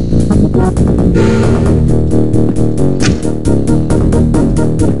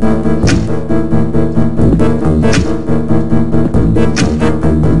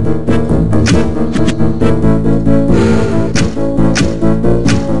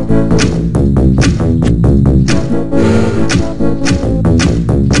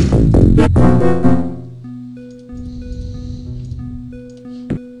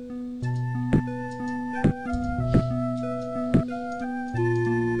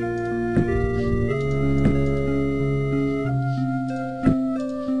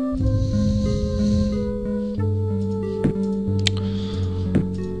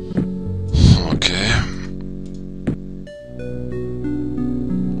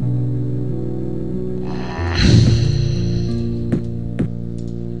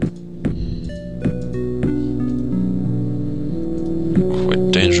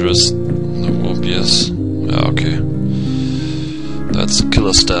 Dangerous. No obvious. Yeah, okay. That's a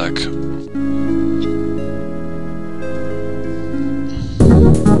killer stack.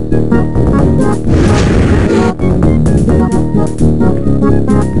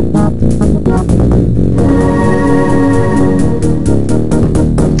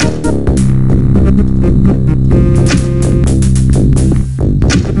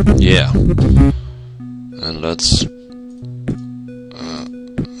 Yeah. And let's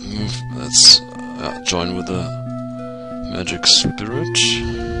join with the magic spirit.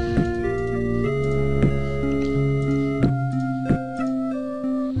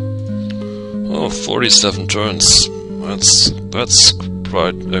 Oh, 47 turns. That's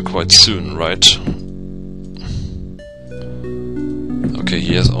quite soon, right? Okay,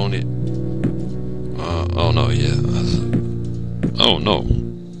 he has only Oh no, yeah. Oh no.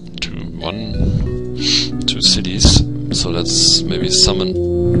 Two cities. So let's maybe summon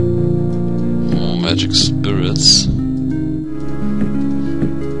more magic spirits.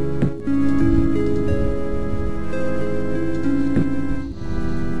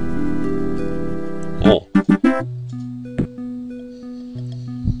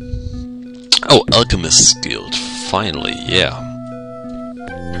 Oh, Alchemist's Guild, finally, yeah.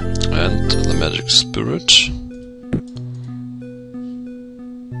 And the magic spirit.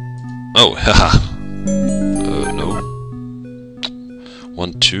 Oh, haha. No.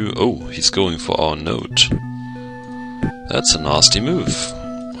 1, 2. Oh, he's going for our node. That's a nasty move,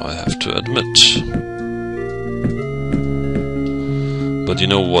 I have to admit. But you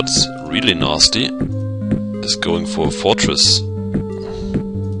know what's really nasty? Is going for a fortress.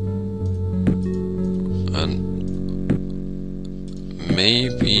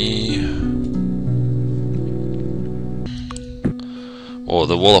 Maybe... Oh,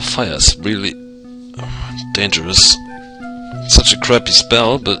 the Wall of Fire is really dangerous. Such a crappy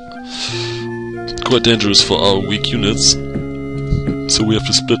spell, but quite dangerous for our weak units. So we have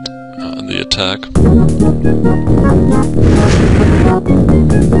to split the attack.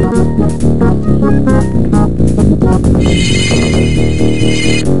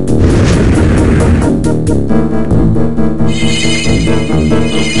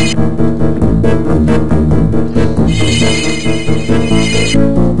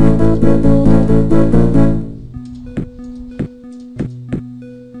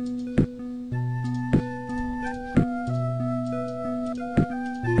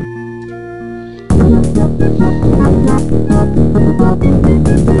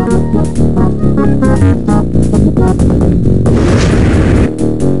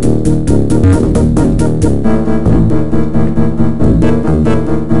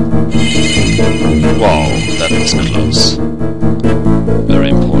 Wow, that was close. Very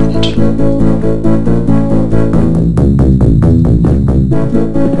important.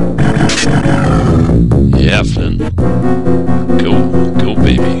 Yeah, Flynn. Go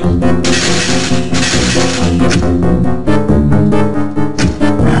baby.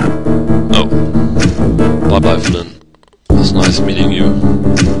 Oh. Bye-bye, Flynn. It was nice meeting you.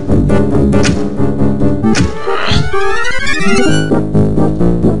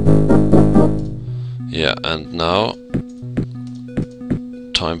 Yeah, and now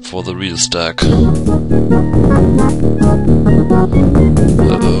time for the real stack.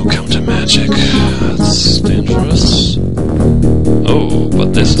 Uh-oh, counter magic. That's dangerous. Oh,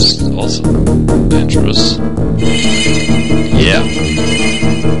 but this is also dangerous. Yeah.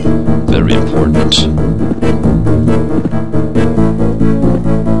 Very important.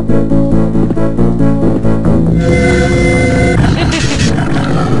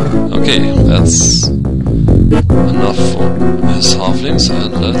 Okay, that's enough for his halflings,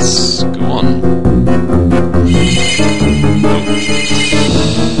 and let's go on. Oh.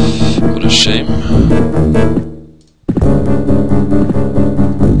 What a shame.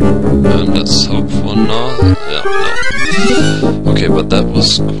 And let's hope for no. Yeah, no. Okay, but that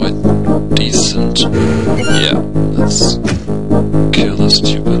was quite decent. Yeah, let's kill the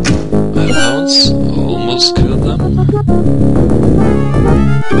stupid hellhounds. Almost killed them.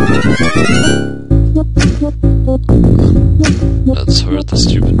 Let's hurt the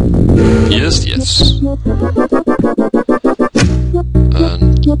stupid. Yes.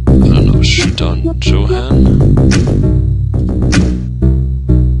 And I don't know, shoot down Johan.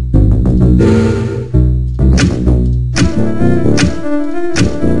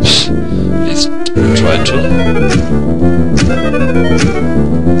 Please try to.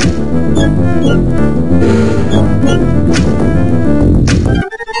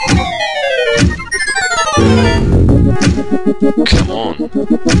 Come on.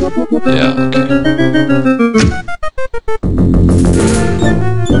 Yeah, okay.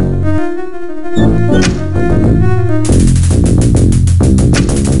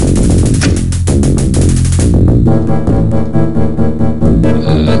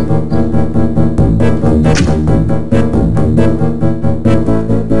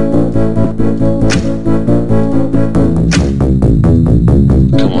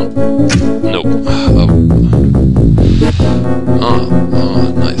 Come on. Nope. Oh,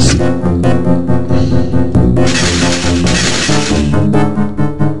 nice.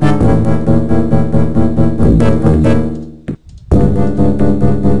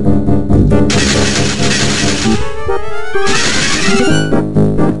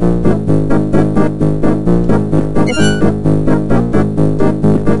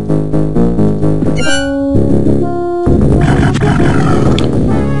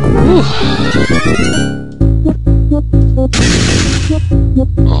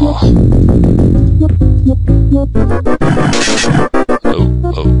 Okay,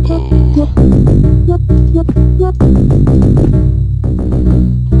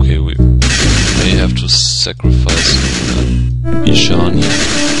 we may have to sacrifice Ishan here.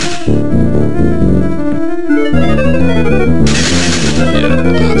 Yeah,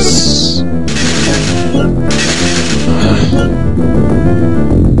 that's...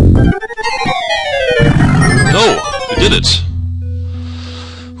 No! We did it!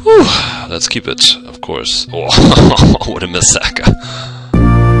 Whew, let's keep it, of course. Oh, what a massacre!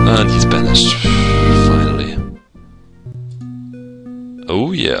 And he's banished. Finally.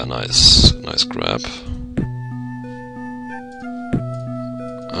 Oh yeah, nice grab.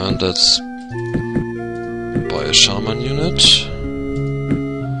 And let's buy a shaman unit.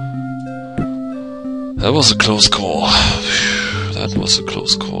 That was a close call. That was a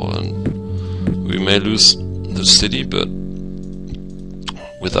close call, and we may lose the city, but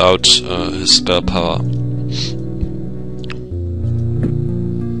without his spell power.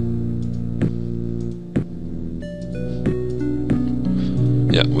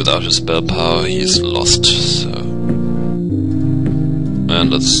 Yeah, without his spell power, he's lost. So, and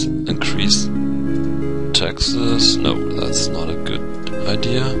let's increase taxes. No, that's not a good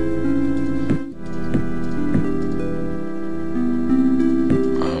idea.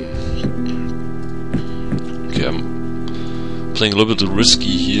 Okay, I'm playing a little bit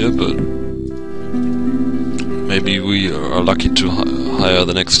risky here, but maybe we are lucky to hire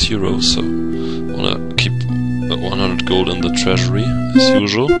the next hero. So, wanna keep 100 gold in the treasury, as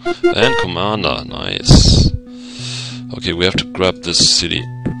usual. And commander, nice. Okay, we have to grab this city,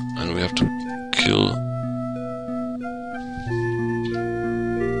 and we have to kill...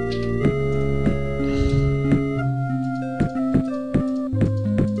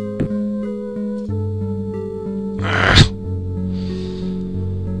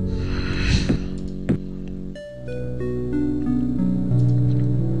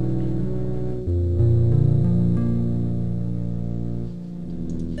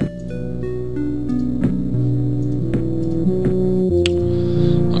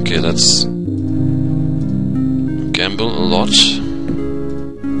 Okay, let's gamble a lot.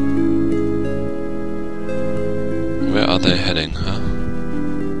 Where are they heading, huh?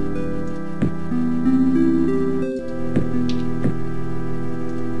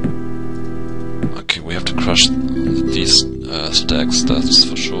 Okay, we have to crush these stacks, that's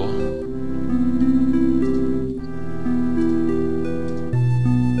for sure.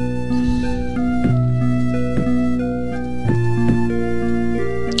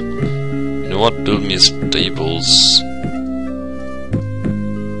 What? Build me stables.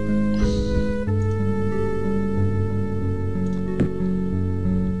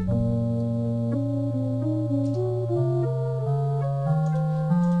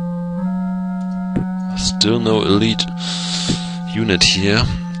 Still no elite unit here.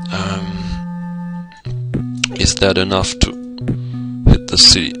 Is that enough to hit the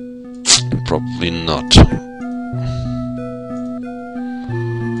city? Probably not.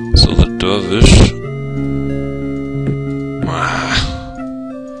 So the dervish...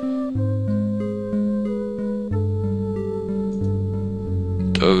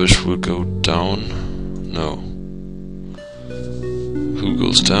 Dervish will go down. No. Who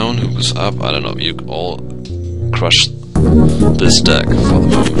goes down? Who goes up? I don't know. You all crush this stack for the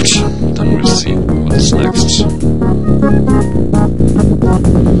moment. Then we'll see what's next.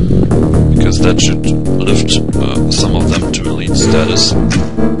 Because that should lift some of them to elite status.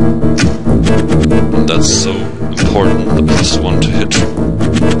 And that's so important. The +1 to hit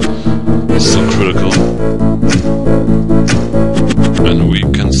is so critical. And we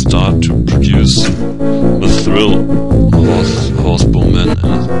can start to produce the thrill horse bowmen in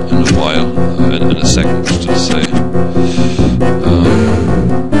a while, in a second to say.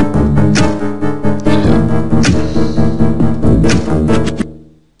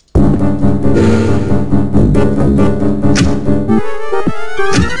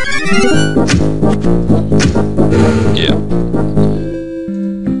 Yeah.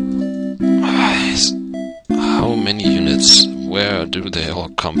 How many units? Where do they all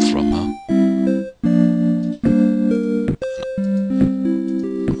come from, huh?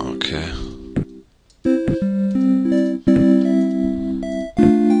 Okay.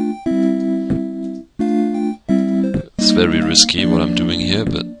 It's very risky what I'm doing here,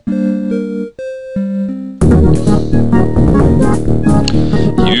 but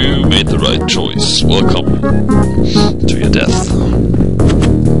you made the right choice. Welcome to your death.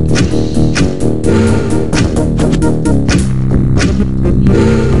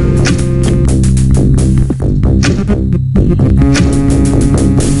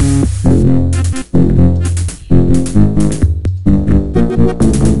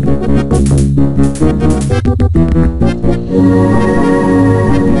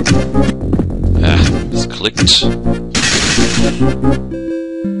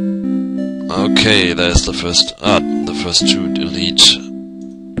 Okay, there's the first two elite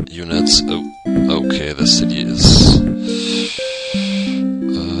units. Oh, okay, the city is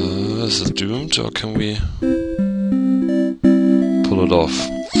it doomed, or can we pull it off?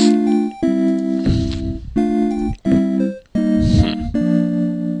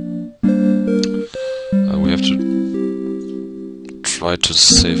 We have to try to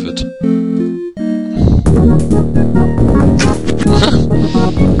save it.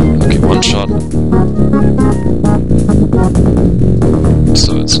 Okay, one shot.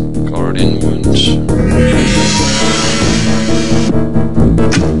 So it's Guardian Wound.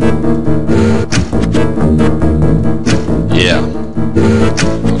 Yeah.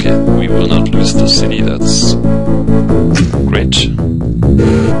 Okay, we will not lose the city, that's great.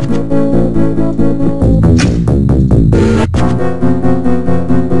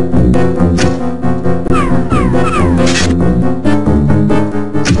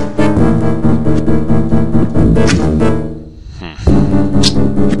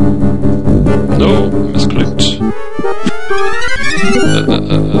 No, misclicked.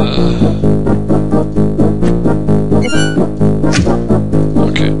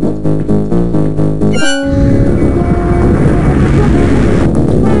 Okay.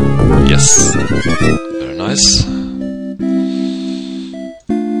 Yes. Very nice.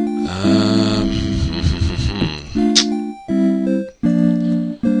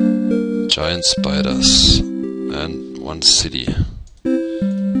 Giant spiders and one city.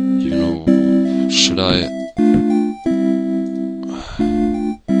 You know, should I?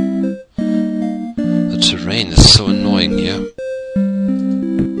 The terrain is so annoying here.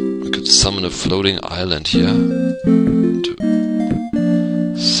 I could summon a floating island here to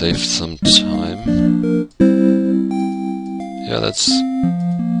save some time. Yeah, that's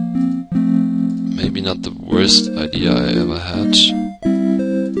maybe not the worst idea I ever had.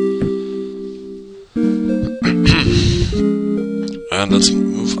 And let's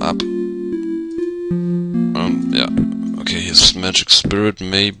move up. Yeah. Okay, his magic spirit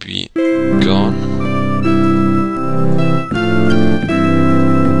may be gone.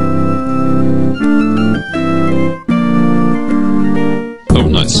 Oh,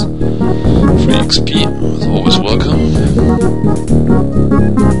 nice. Free XP is always welcome.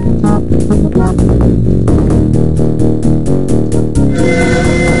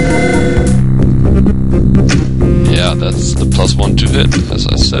 Yeah, that's the +1 to hit, as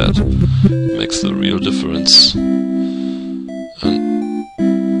I said. It makes the real difference. And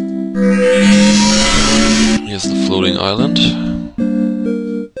here's the floating island.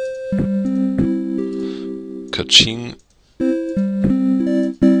 Kaching.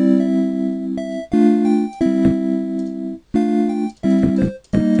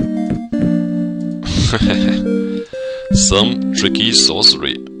 Some tricky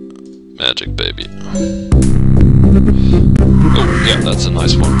sorcery magic, baby. Oh, yeah, that's a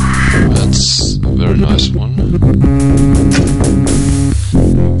nice one. That's a very nice one.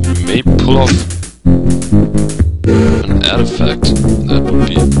 We may pull off an artifact that would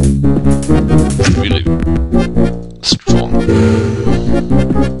be really strong.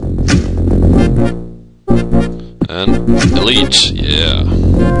 And elite, yeah.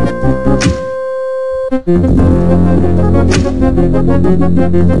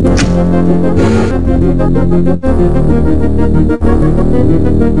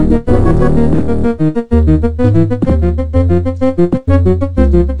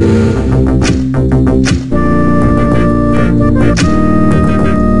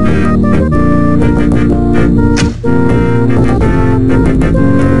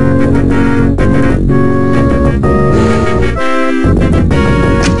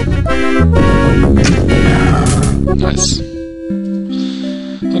 Nice.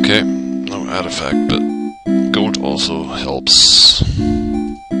 Okay, no artifact, but gold also helps.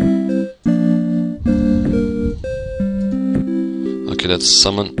 Okay, let's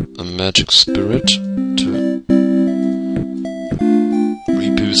summon a magic spirit to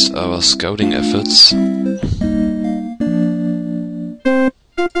reboost our scouting efforts.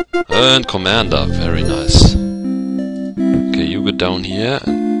 And commander, very nice. Okay, you go down here,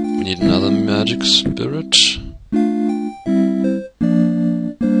 and we need another magic spirit.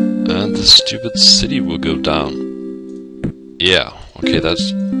 And the stupid city will go down. Yeah, okay,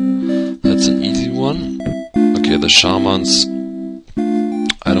 that's an easy one. Okay, the shamans,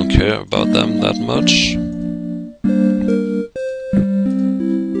 I don't care about them that much.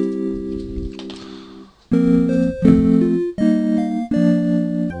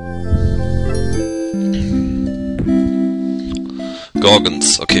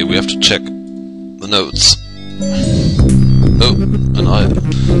 Gorgons. Okay, we have to check the notes. Oh, and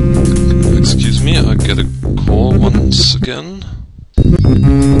excuse me, I get a call once again.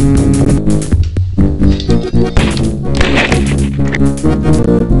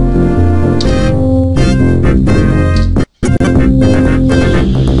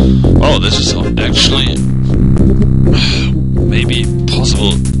 Wow, this is actually maybe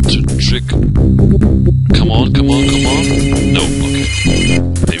possible to trick. Come on, come on, come on. No, okay.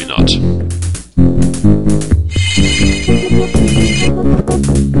 Maybe not.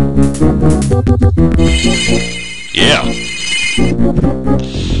 Yeah.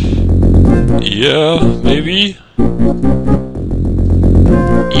 Yeah, maybe.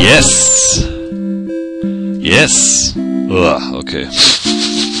 Yes. Yes. Ugh, okay.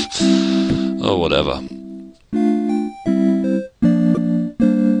 Oh, whatever.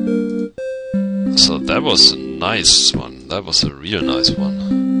 So that was a nice one. That was a real nice one.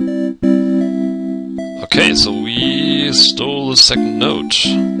 Okay, so we stole the second note.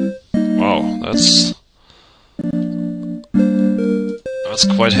 Wow, that's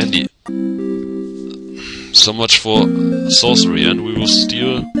quite handy. So much for sorcery, and we will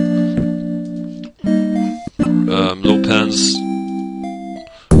steal Lopan's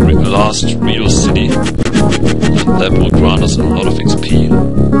last real city. That will grant us a lot of XP.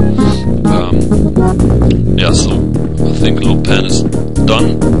 Yeah, so I think Lopan is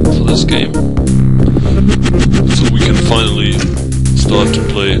done for this game. So we can finally start to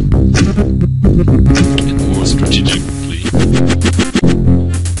play it more strategically.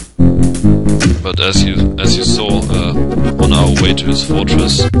 But as you saw on our way to his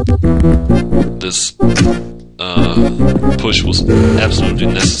fortress, this push was absolutely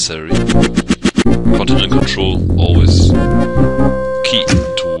necessary. Continent control always key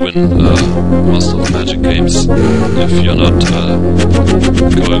to win Master of Magic games. If you're not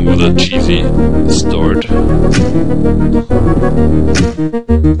going with a cheesy start.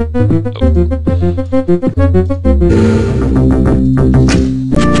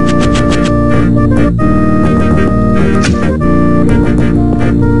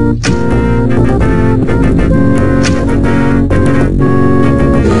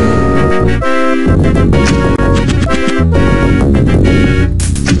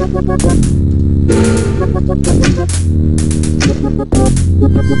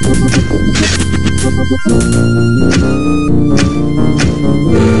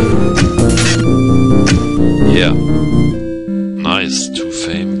 Yeah, nice, 2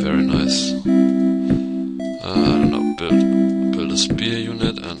 fame, very nice. I don't know, build a spear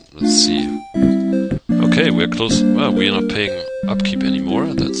unit, and let's see. Okay, we're close. Well, we're not paying upkeep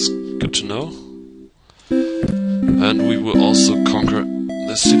anymore, that's good to know. And we will also conquer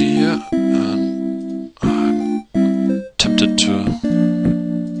the city here, and I'm tempted to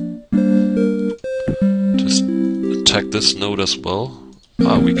attack this node as well.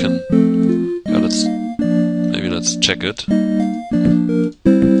 We can. Yeah, let's check it. And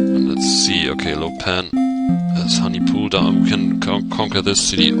let's see. Okay, Lopan has honey pool down. We can conquer this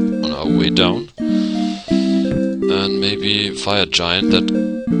city on our way down. And maybe fire giant that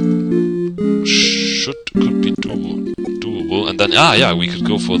could be doable. And then yeah, we could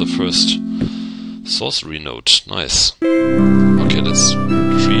go for the first sorcery node. Nice. Okay, let's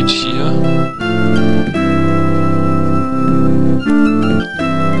retreat here.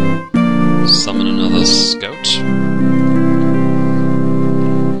 Summon another scout.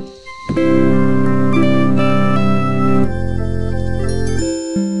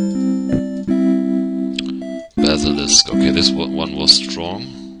 Basilisk. Okay, this one was strong.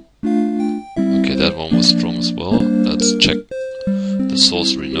 Okay, that one was strong as well. Let's check the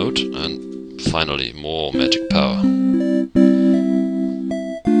sorcery node, and finally more magic power.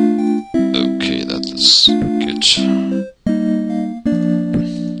 Okay, that is good.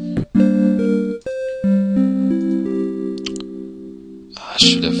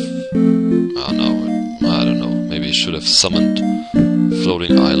 Should have... oh no, I don't know. Maybe I should have summoned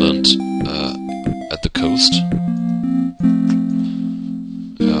floating island at the coast.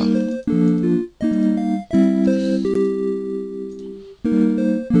 Yeah.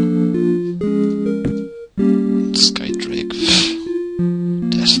 Sky Drake.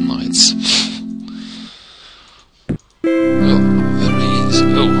 Death Knights. Oh, very easy.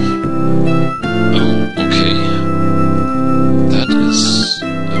 Oh, okay. That is a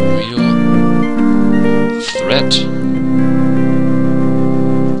real threat.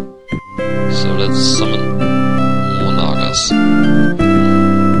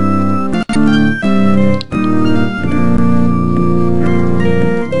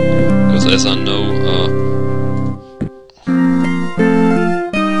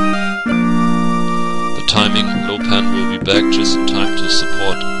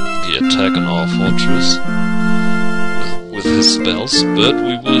 attack on our fortress with his spells, but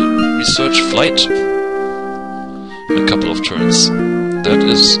we will research flight in a couple of turns. That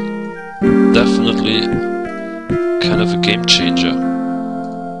is definitely kind of a game changer.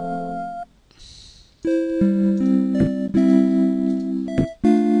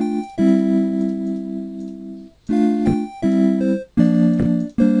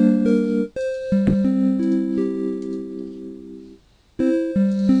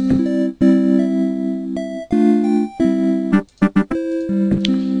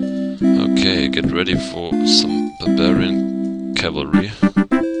 Get ready for some barbarian cavalry.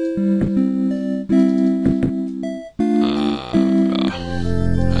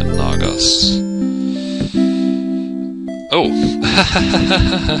 And Nagas. Oh!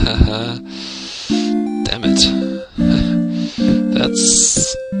 Damn it.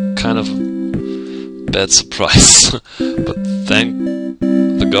 That's kind of a bad surprise. But thank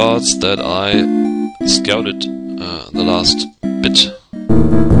the gods that I scouted the last bit.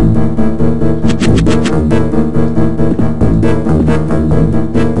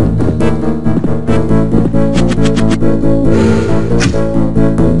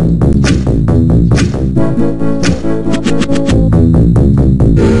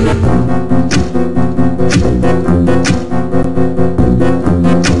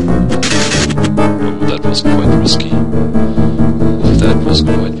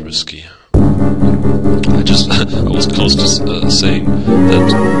 I was close to saying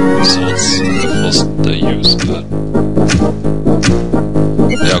that swords have lost their use, but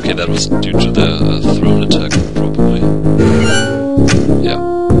yeah, okay, that was due to the thrown attack, probably. Yeah,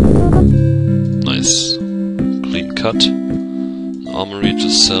 nice, clean cut, an armory to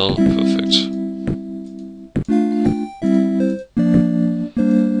sell, perfect.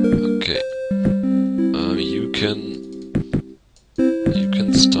 Okay, you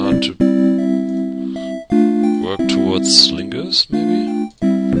can start to work towards slingers, maybe?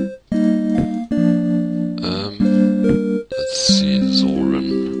 Let's see, Zoran,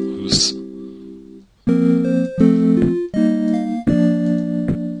 who's...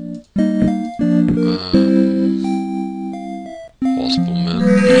 Horsebowman.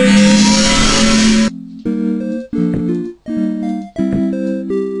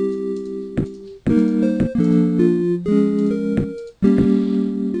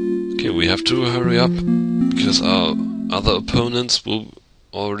 Okay, we have to hurry up, because our other opponents will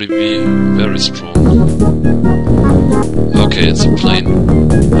already be very strong. Okay, it's a plain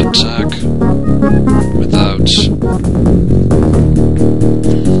attack without...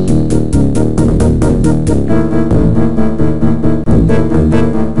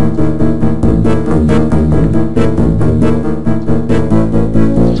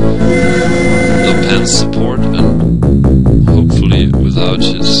 no pen support, and hopefully without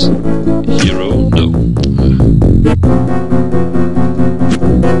his hero, no.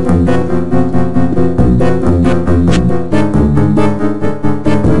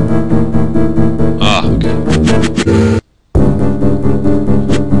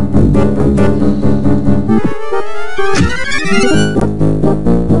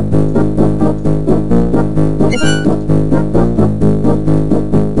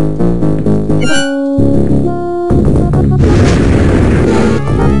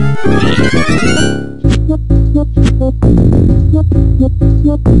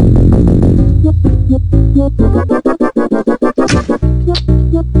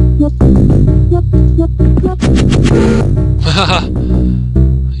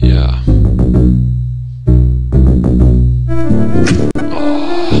 Yeah.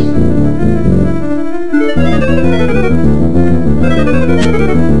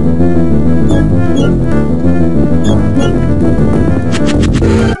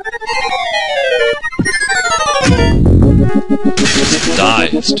 Just die,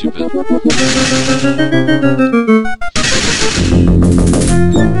 stupid.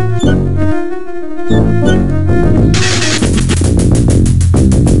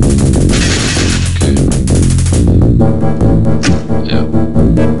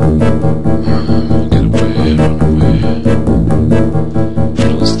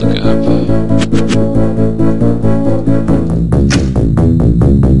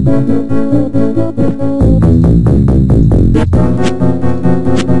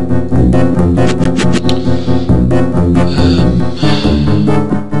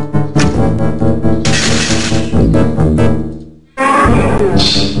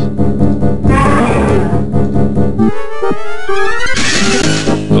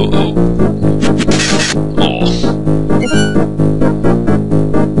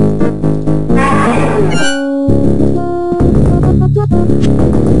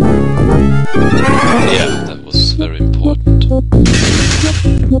 Yeah, that was very important.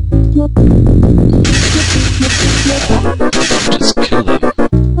 Just kill them.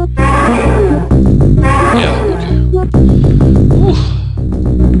 Yeah, okay. Whew.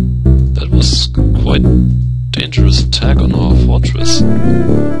 That was quite dangerous attack on our fortress.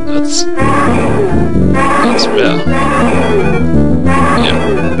 That's rare. Yeah.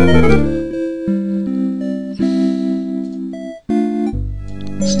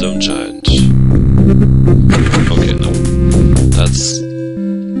 Stone giant. Okay, no. That's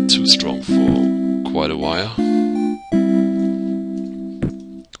too strong for quite a while.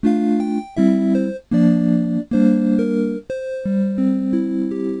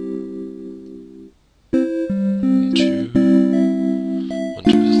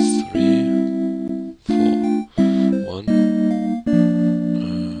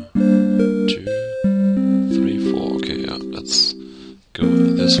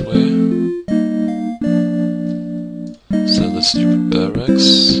 Stupid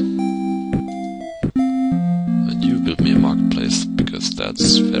barracks. And you build me a marketplace, because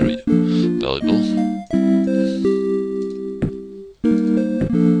that's very valuable.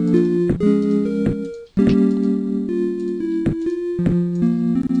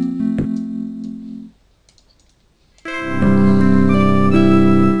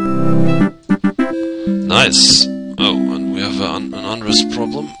 Nice! Oh, and we have an unrest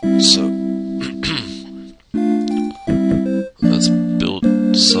problem, so let's build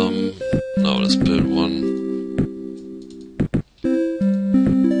some. No, let's build one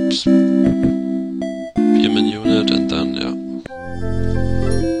spearman unit, and then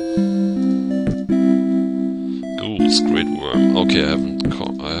ghouls, great worm. Okay, I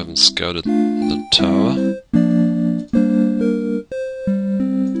haven't scouted the tower.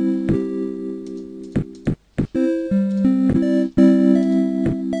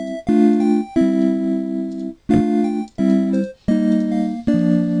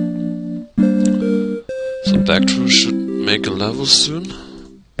 Back through should make a level soon.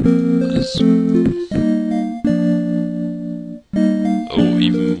 Oh,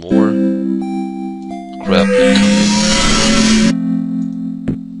 even more grappling coming.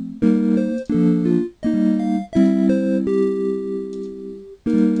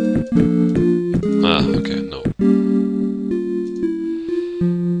 Ah, okay, no.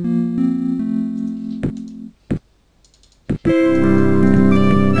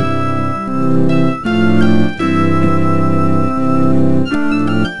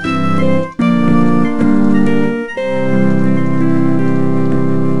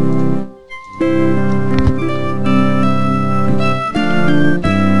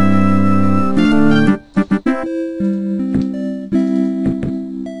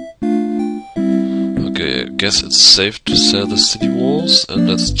 Guess it's safe to sell the city walls, and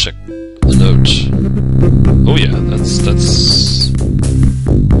let's check the note. Oh yeah, that's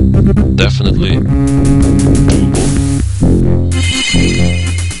definitely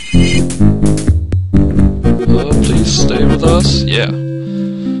doable. Please stay with us. Yeah,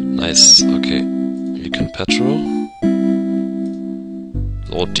 nice. Okay, you can patrol.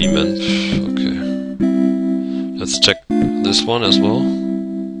 Lord Demon. Okay, let's check this one as well.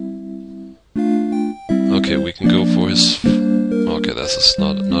 Okay, we can go for his. Okay, that's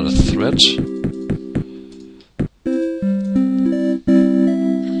not a threat.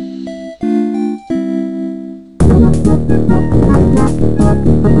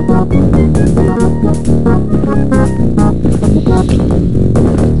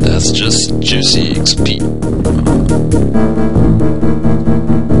 That's just juicy XP.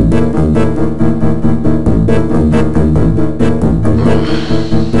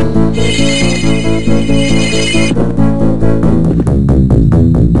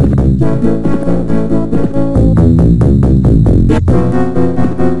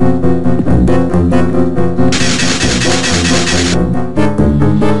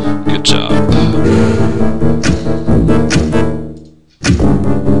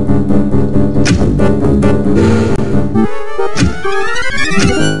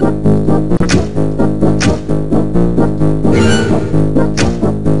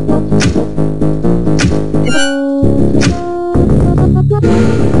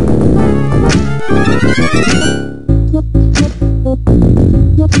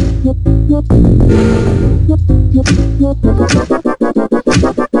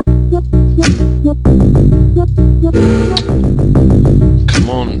 Come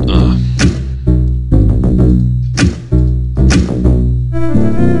on,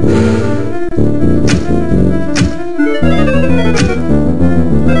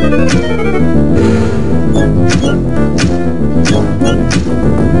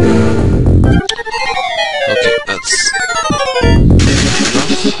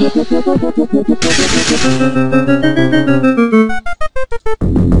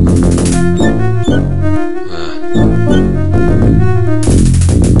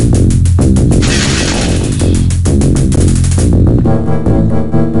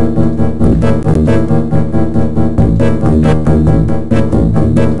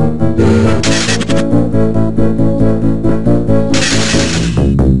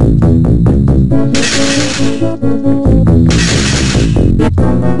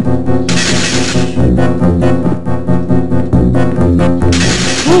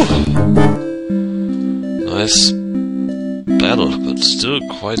 Nice battle, but still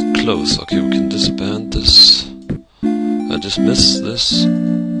quite close. Okay, we can disband this. Dismiss this.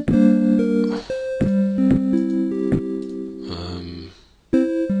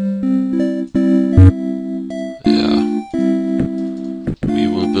 Yeah. We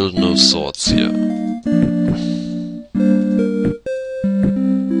will build no swords here.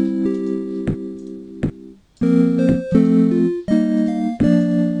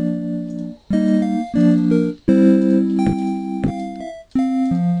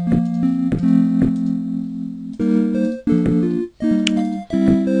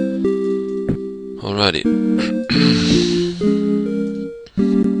 Alrighty.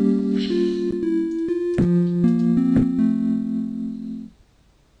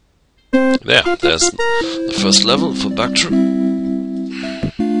 There's the first level for Bactria.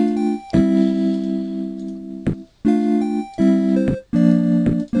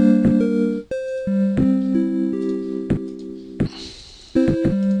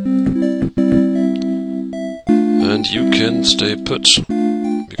 And you can stay put,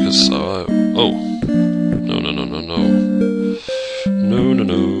 because our... oh! No, no, no, no, no. No, no,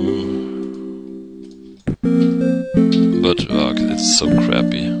 no. But, it's so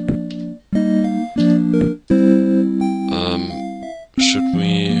crappy. Should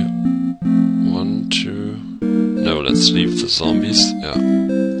we want to... no, let's leave the zombies, yeah.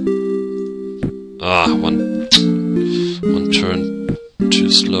 One turn too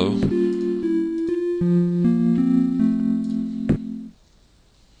slow.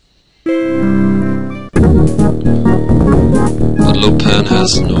 But Lopan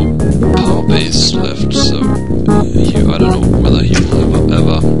has no power base left, so I don't know whether he will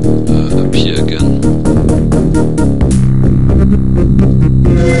ever appear again.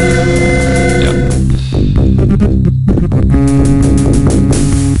 Yeah.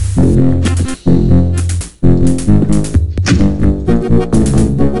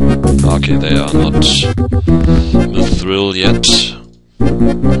 Okay, they are not mithril yet.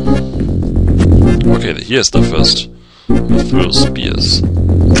 Okay, here's the first mithril spears.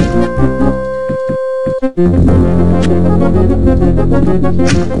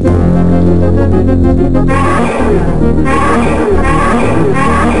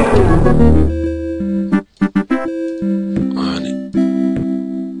 And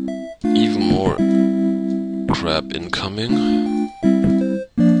even more crap incoming.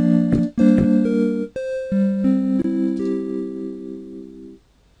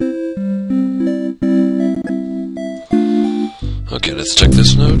 Okay, let's check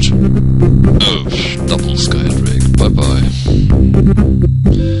this node. Oh, double sky drake. Bye bye.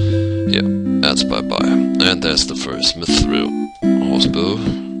 Yeah, that's bye bye. And there's the first mithril horsebow.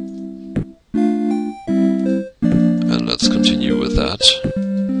 And let's continue with that.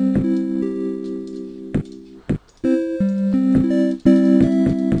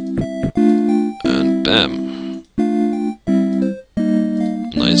 And bam.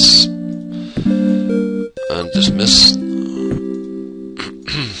 Nice. And dismiss.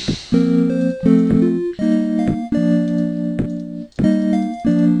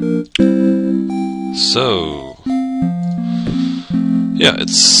 So, yeah,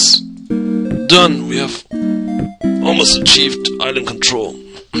 it's done. We have almost achieved island control,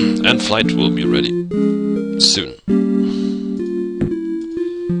 and flight will be ready soon.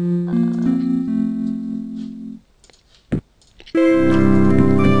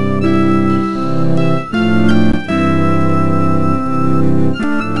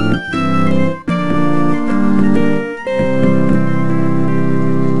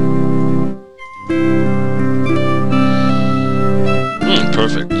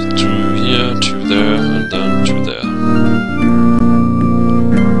 Perfect. 2 here, 2 there, and then 2 there.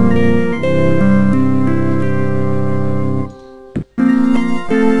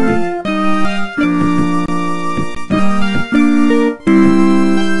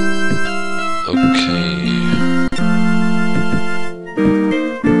 Okay.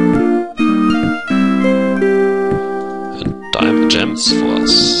 And diamond gems for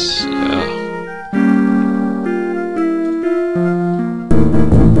us. Yeah.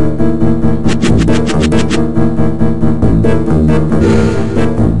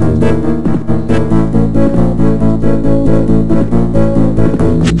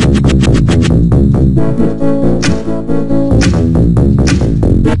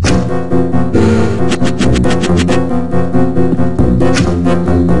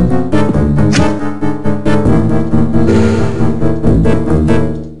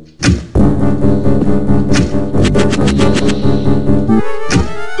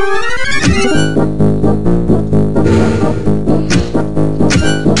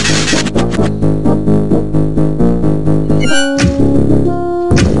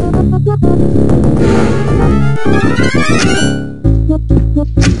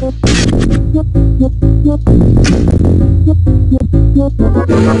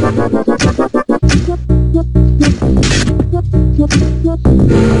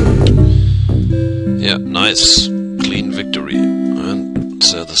 Yeah, nice. Clean victory. And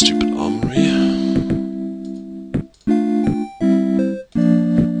the stupid armory.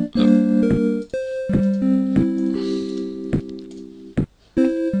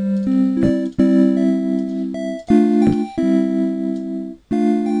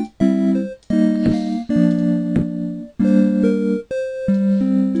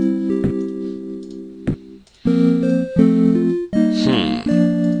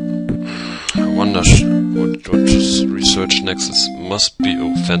 What research next is must be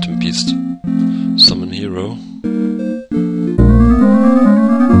Phantom Beast. Summon hero.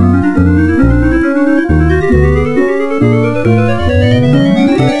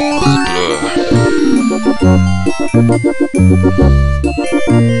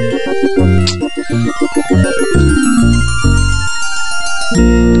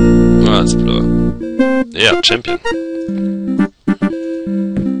 Ah, it's blur. Yeah, champion.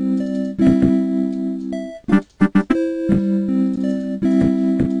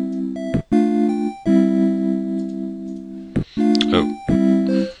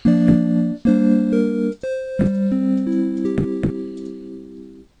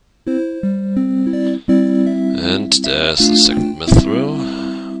 And there's the second mithril.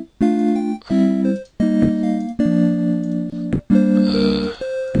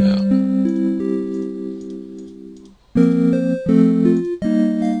 Yeah.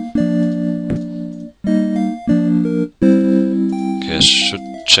 Okay, I should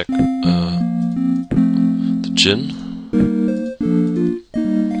check the gin.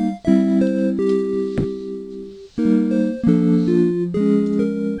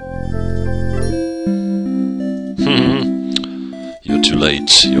 You're too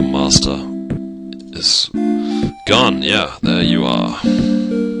late. Your master is gone. Yeah, there you are.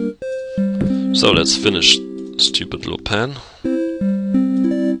 So let's finish stupid little pan.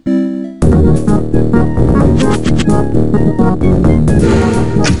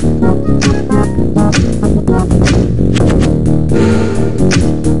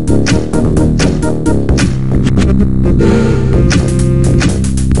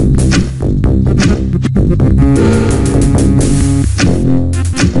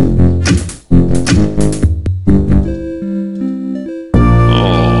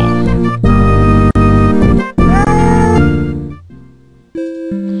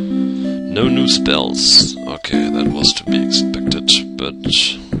 No new spells. Okay, that was to be expected, but...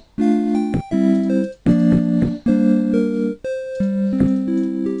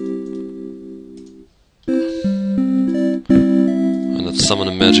 And let's summon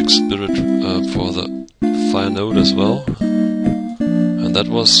a magic spirit for the fire node as well. And that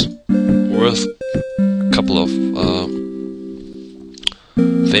was worth a couple of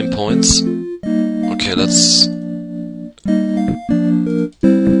fame points. Okay, let's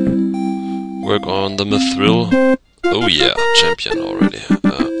work on the mithril. Oh yeah, champion already.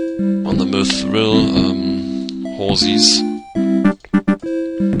 On the mithril horsies.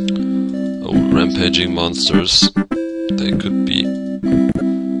 Oh, rampaging monsters. They could be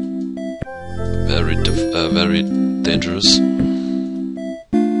very dangerous.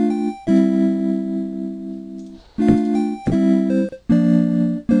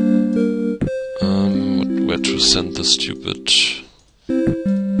 Where to send the stupid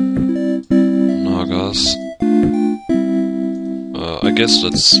Nagas? I guess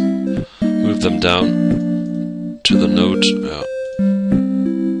let's move them down to the node. Yeah.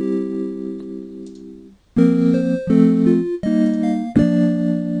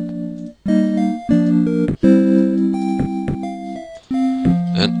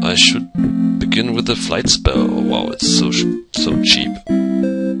 And I should begin with the flight spell. Oh, wow, it's so cheap.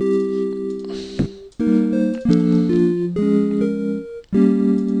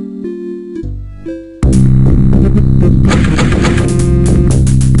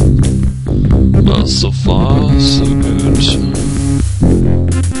 Well, so far, so good.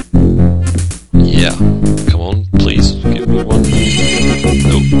 Yeah, come on, please, give me one.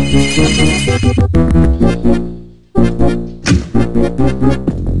 Nope.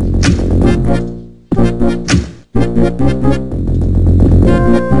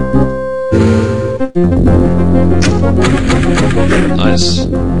 Nice.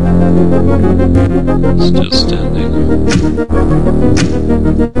 Still standing.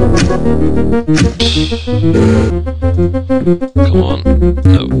 Come on.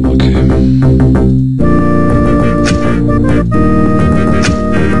 No, okay.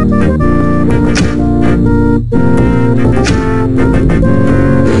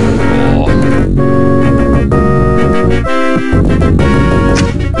 Oh.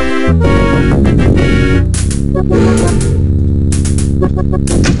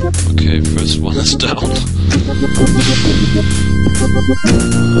 Okay, first one is down.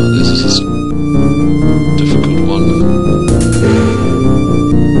 This is a difficult one.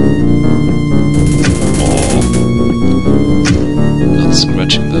 Oh, not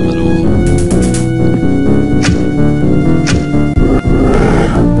scratching them at all.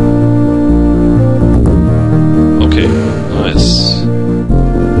 Okay, nice.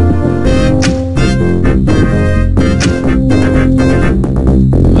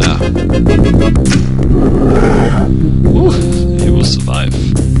 He will survive.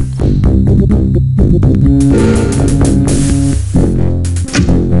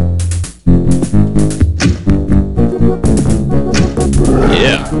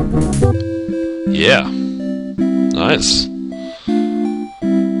 Yeah. Yeah. Nice.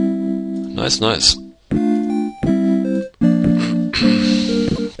 Nice.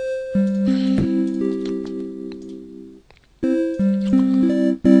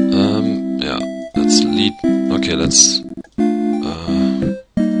 Yeah. Let's lead. Okay, let's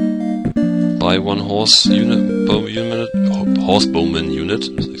buy one horse bowman unit,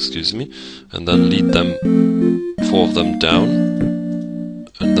 excuse me, and then lead them, 4 of them down,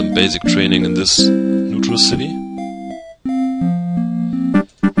 and then basic training in this neutral city.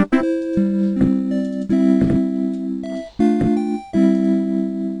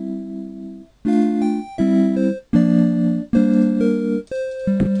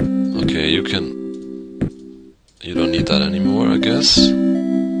 Okay, you don't need that anymore, I guess.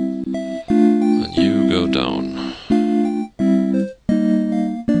 And you go down.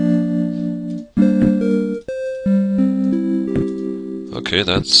 Okay,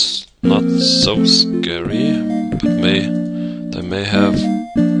 that's not so scary, but they may have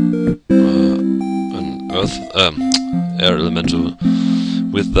an air elemental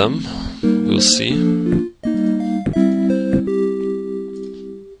with them. We'll see.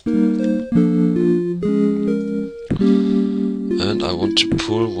 And I want to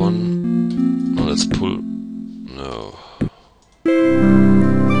pull one. No, let's pull. No.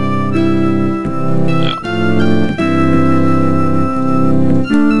 Yeah.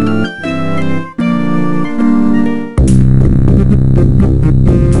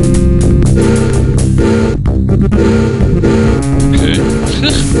 Okay.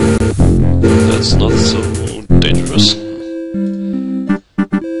 That's not so dangerous.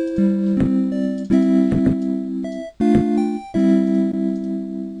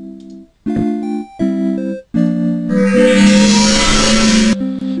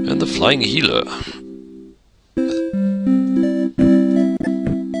 Flying healer.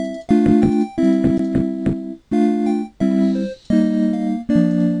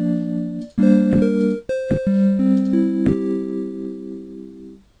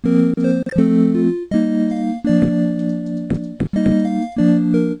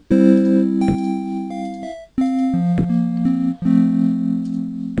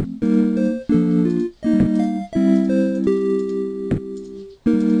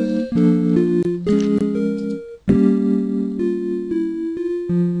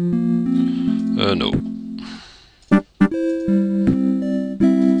 No.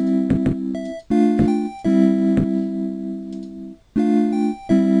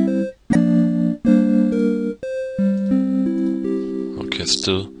 Okay,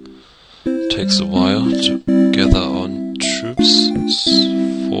 still takes a while to gather on troops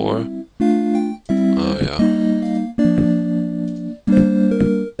for... Oh yeah.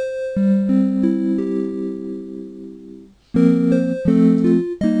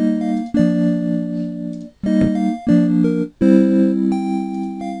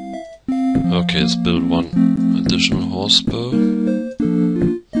 Okay, let's build one additional horse bow.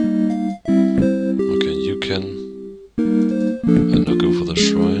 Okay, you can... And I'll go for the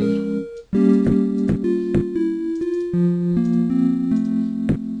shrine.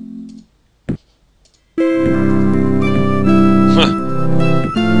 Huh.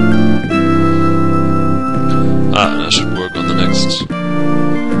 And I should work on the next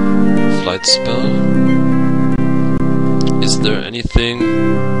flight spell. Is there anything...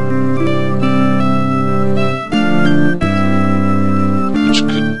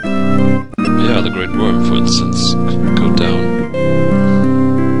 the Great Worm, for instance, could go down.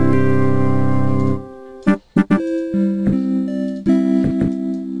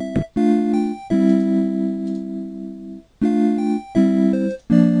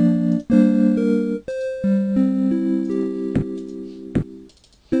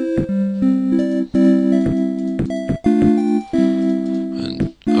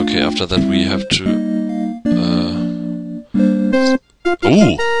 And okay, after that we have to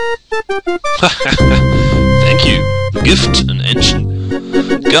ooh! Thank you! Gift, an engine.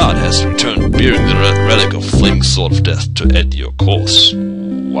 god has returned, bearing the relic of Flaming Sword of Death to aid your cause.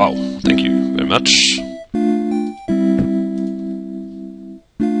 Wow, thank you very much.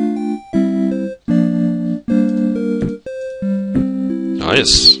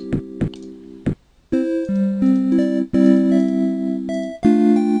 Nice.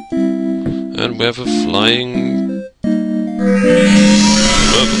 And we have a flying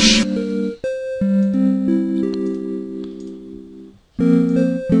dervish.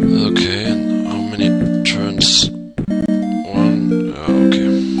 Okay, and how many turns? One. Okay.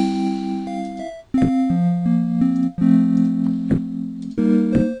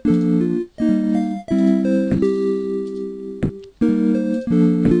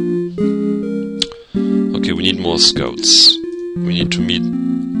 Okay, we need more scouts. We need to meet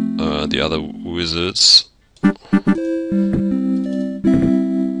the other wizards.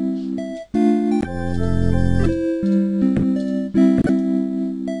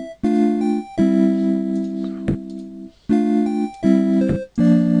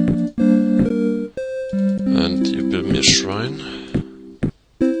 And you build me a shrine.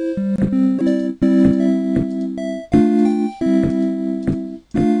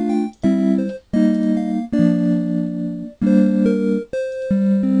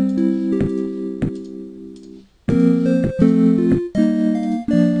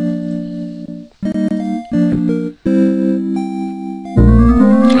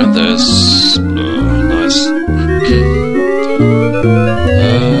 Nice.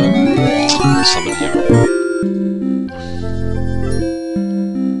 Summon hero.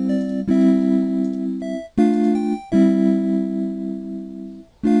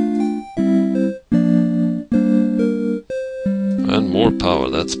 And more power,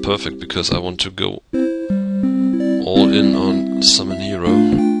 that's perfect, because I want to go all in on summon hero.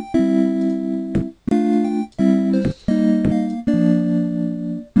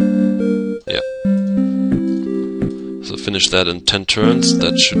 Finish that in 10 turns.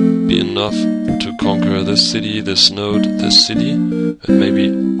 That should be enough to conquer this city, this node, this city, and maybe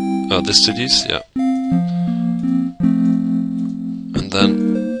this cities, yeah. And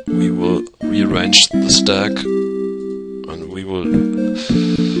then we will rearrange the stack and we will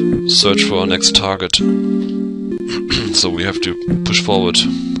search for our next target. So we have to push forward.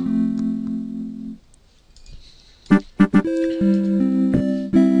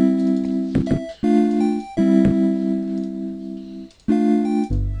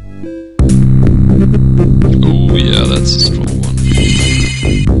 That's a strong one.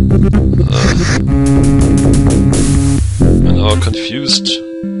 And our confused...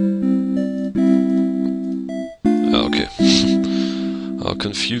 okay. Our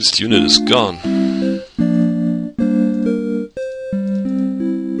confused unit is gone.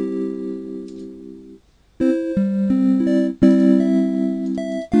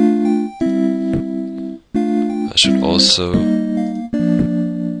 I should also...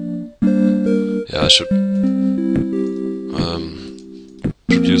 yeah, I should...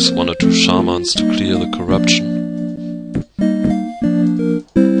 produce 1 or 2 shamans to clear the corruption.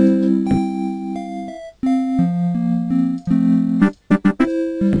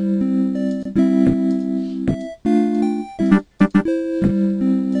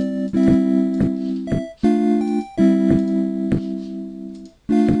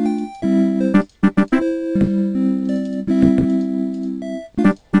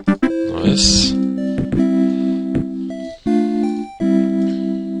 Nice.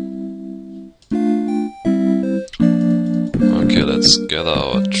 Let's gather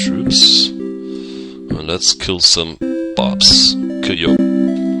our troops and let's kill some Bobs. Kill your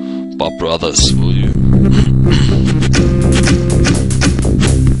Bob brothers, will you?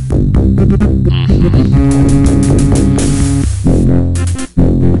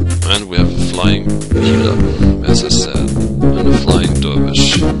 And we have a flying healer, as I said, and a flying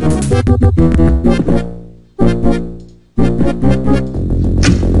dervish.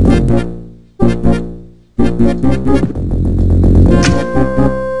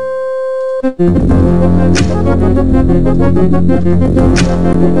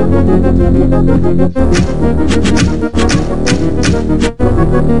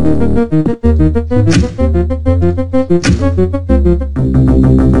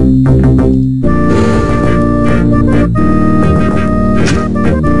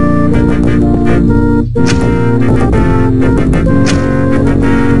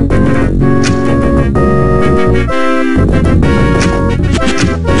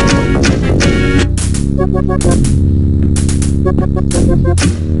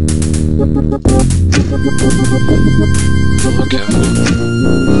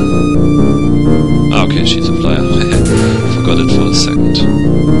 Okay, she's a flyer. Forgot it for a second.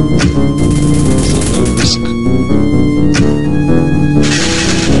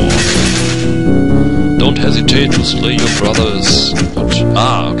 to slay your brothers. What?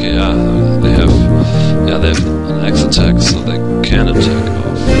 Ah, okay, yeah. They have an axe attack, so they can attack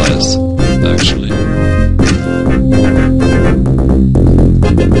our flies, actually.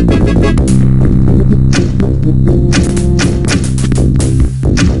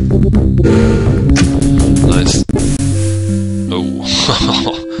 Nice. Oh,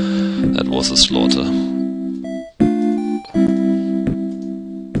 that was a slaughter.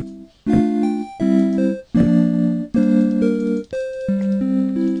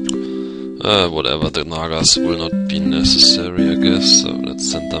 Whatever, the Nagas will not be necessary, I guess, so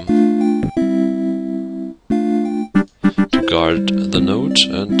let's send them to guard the node,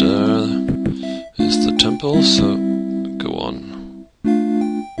 and there is the temple, so go on.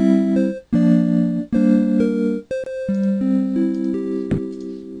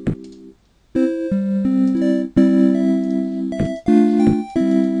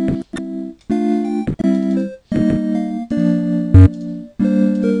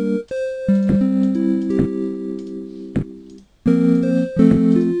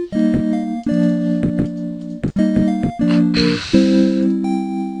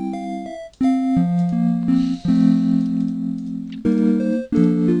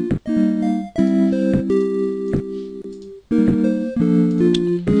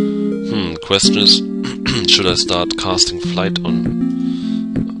 Question is, should I start casting flight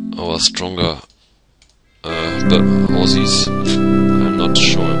on our stronger horses? I'm not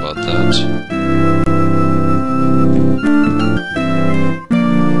sure about that.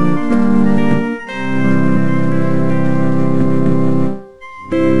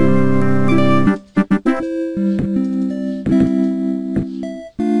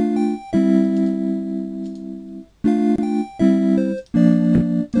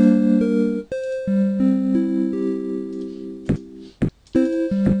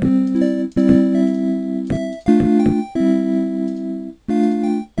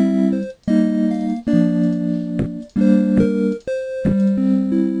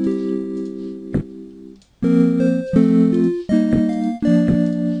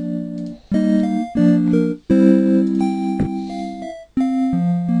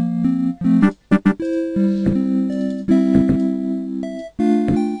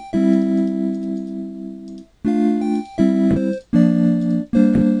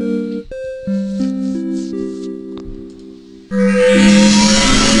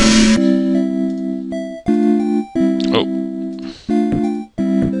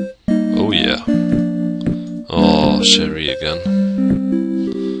 Sherry again.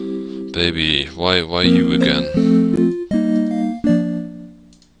 Baby, why you again?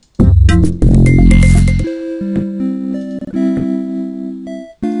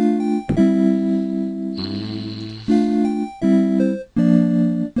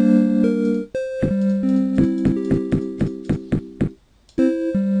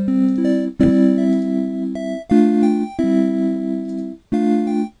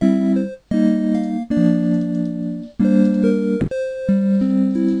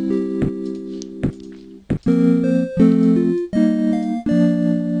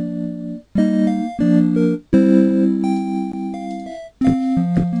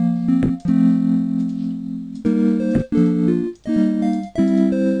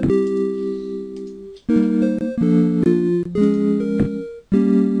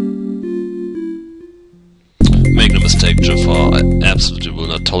 Jafar, I absolutely will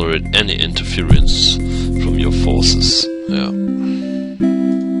not tolerate any interference from your forces. Yeah.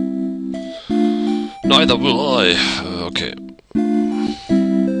 Neither will I. Okay.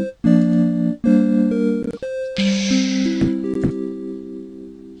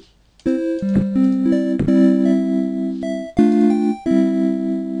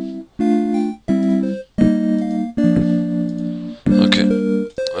 Okay.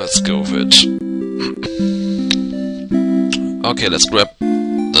 Let's go for it. Okay, let's grab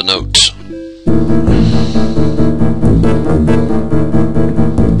the note.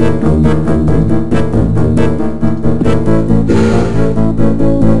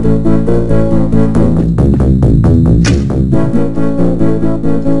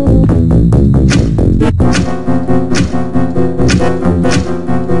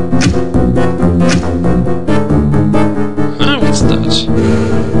 What's that?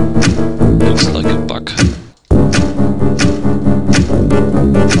 Looks like a bug.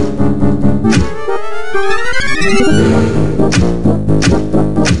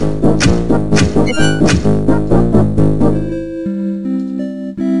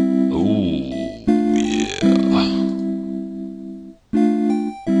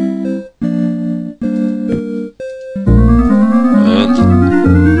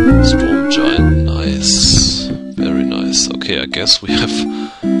 guess we have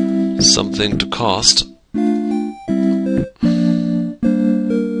something to cast.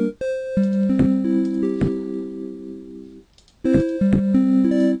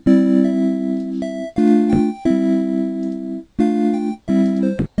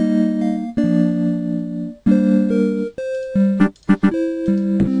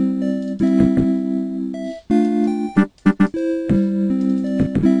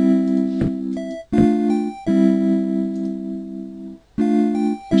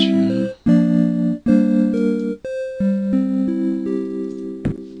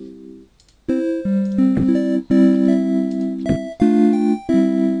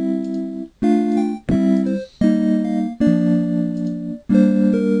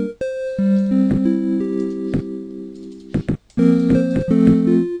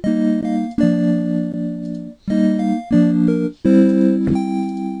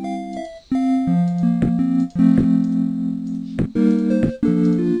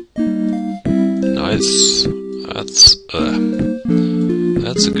 Nice.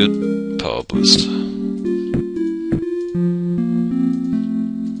 That's a good power boost.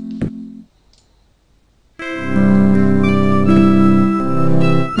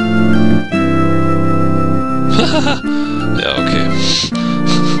 Yeah, okay.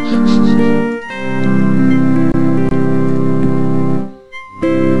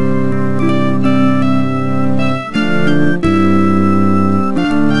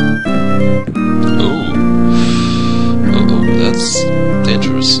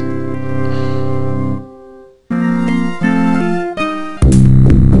 Dangerous.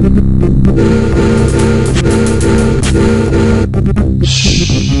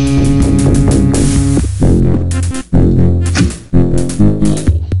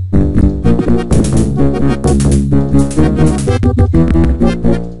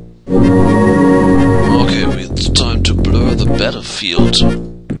 Okay, it's time to blur the battlefield.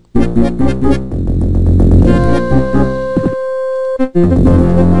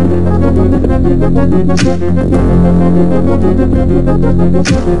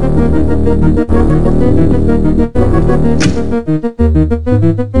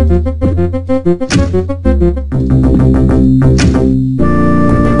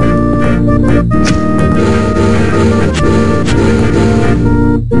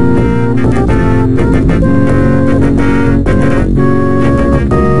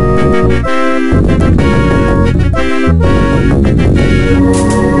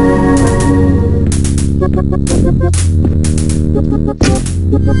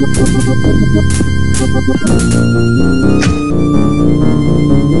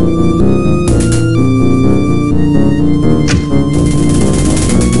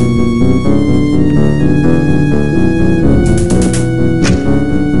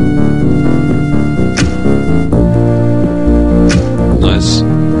 Nice.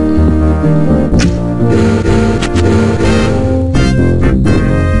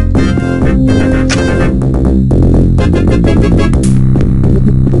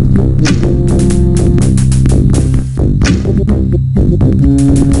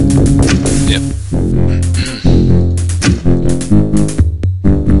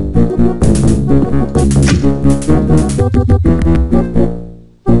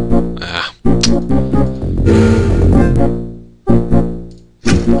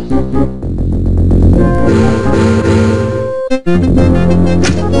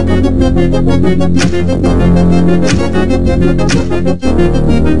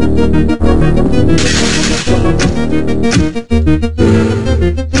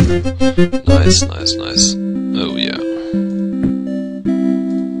 Nice, nice, nice. Oh yeah.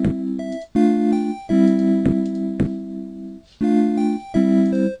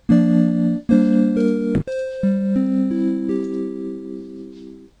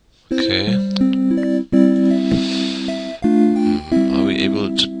 Okay. Are we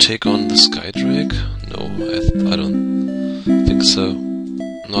able to take on the Skydrake? No, I don't think so.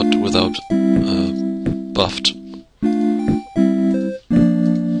 Not without buffed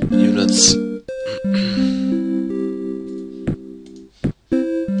units.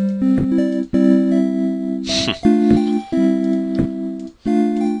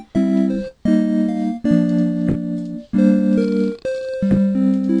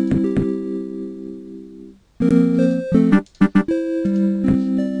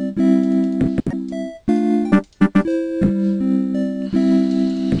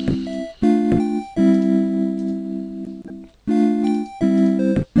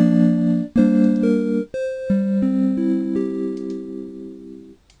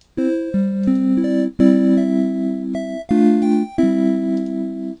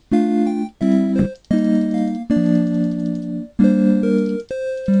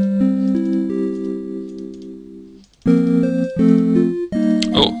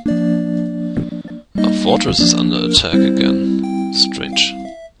 Oh. Our fortress is under attack again. Strange.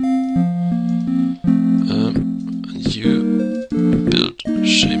 And you build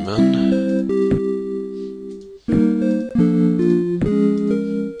shaman.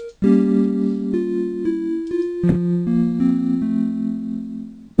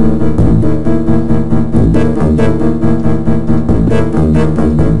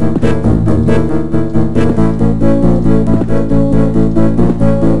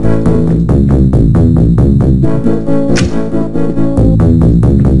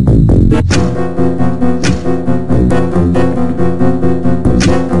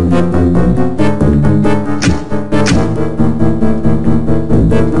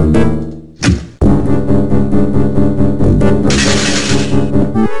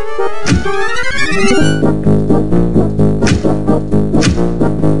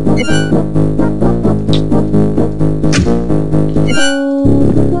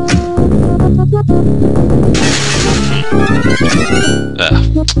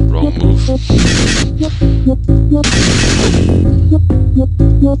 Wrong move.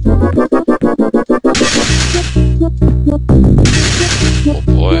 Oh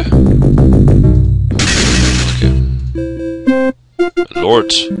boy. Okay.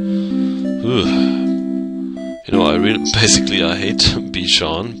 Lord. Ugh. You know, I hate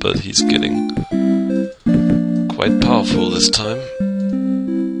Bishan, but he's getting quite powerful this time.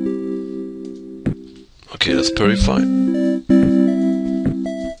 Okay, that's pretty fine.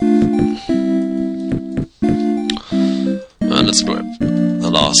 And let's grab the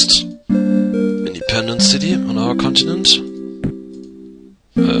last independent city on our continent.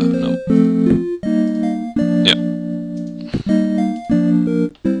 No. Yeah.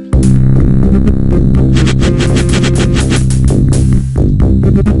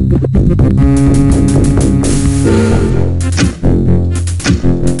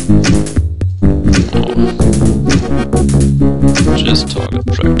 Oh. Just target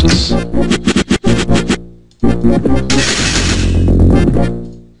practice.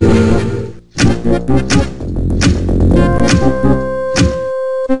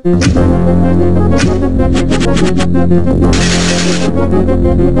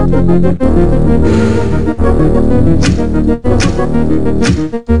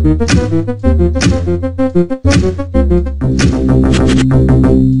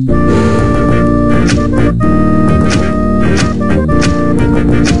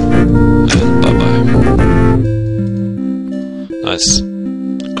 And bye-bye. Nice.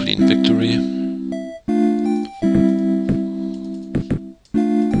 Clean victory.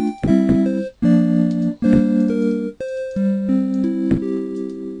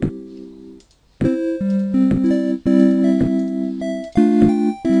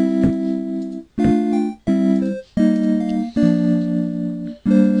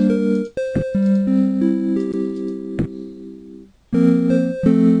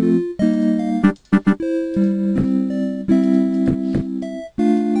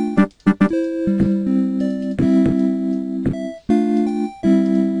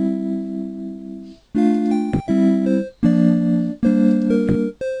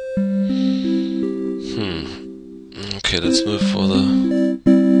 Okay, let's move for the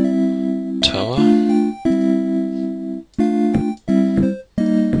tower.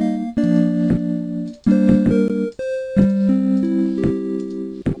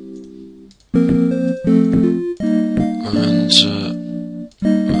 And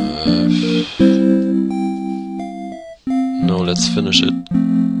no, let's finish it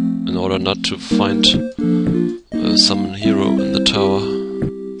in order not to find summon hero in the tower.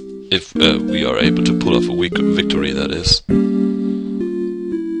 If we are able to pull off a victory, that is.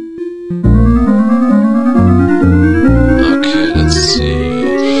 Okay, let's see.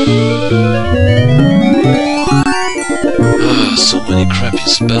 So many crappy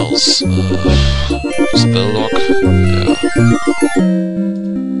spells. Spell lock. Yeah.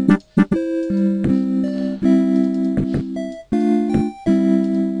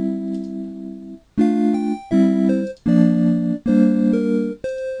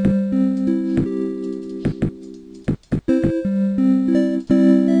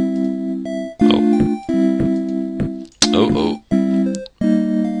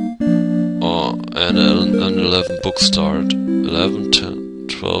 And an 11 book start. 11, 10,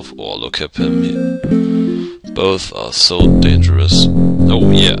 12. Oh, look at him here. Both are so dangerous.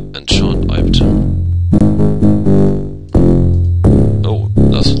 Oh, yeah, enchant Ipt. Oh,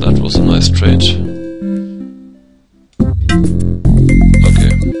 that was a nice trade.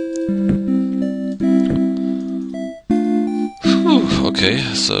 Okay. Whew, okay,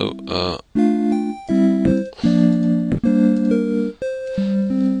 so,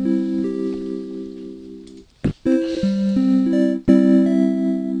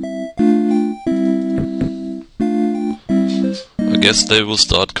 guess they will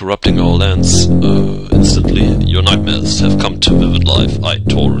start corrupting our lands instantly. Your nightmares have come to vivid life. I,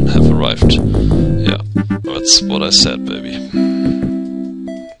 Tauren, have arrived. Yeah, that's what I said, baby.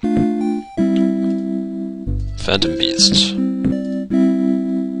 Phantom Beast.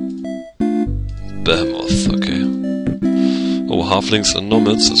 Behemoth, okay. Oh, halflings and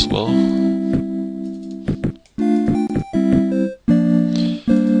nomads as well.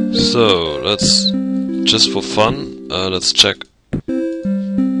 So, let's, just for fun, let's check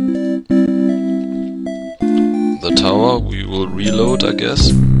the tower. We will reload, I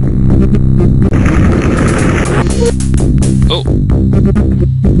guess. Oh!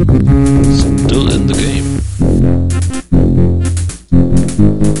 Still in the game.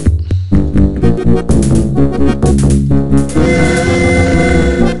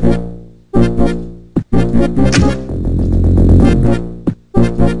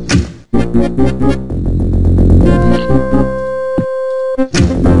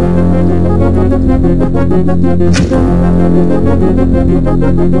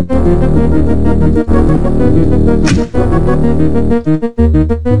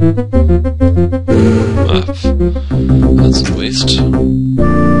 That's a waste.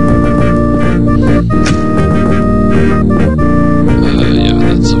 Yeah,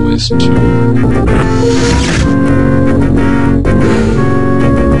 that's a waste too.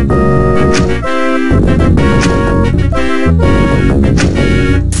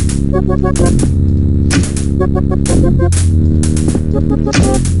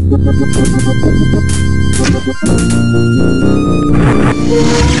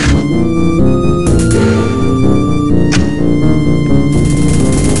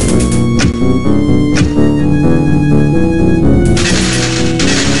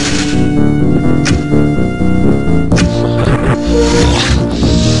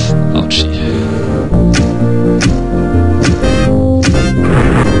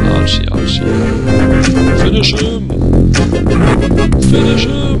 Finish him! Finish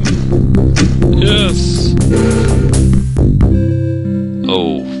him! Yes!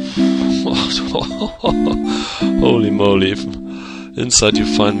 Oh. Holy moly. Inside you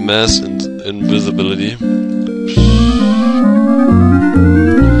find mass invisibility.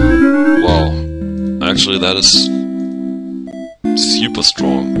 Wow. Actually, that is super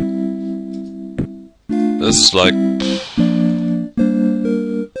strong. This is like...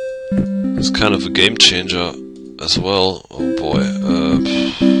 it's kind of a game changer as well. Oh boy.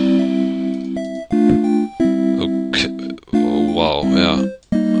 Okay. Oh wow. Yeah.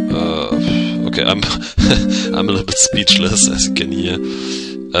 Okay. I'm I'm a little bit speechless, as you can hear.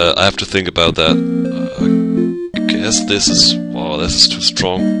 I have to think about that. I guess this is too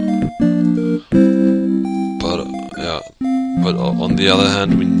strong. But yeah. But on the other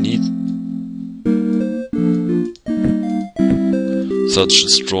hand, we need such a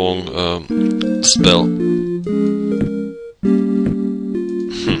strong spell.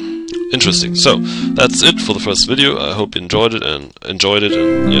 Interesting. So that's it for the first video. I hope you enjoyed it, and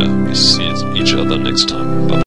yeah, we see each other next time. Bye.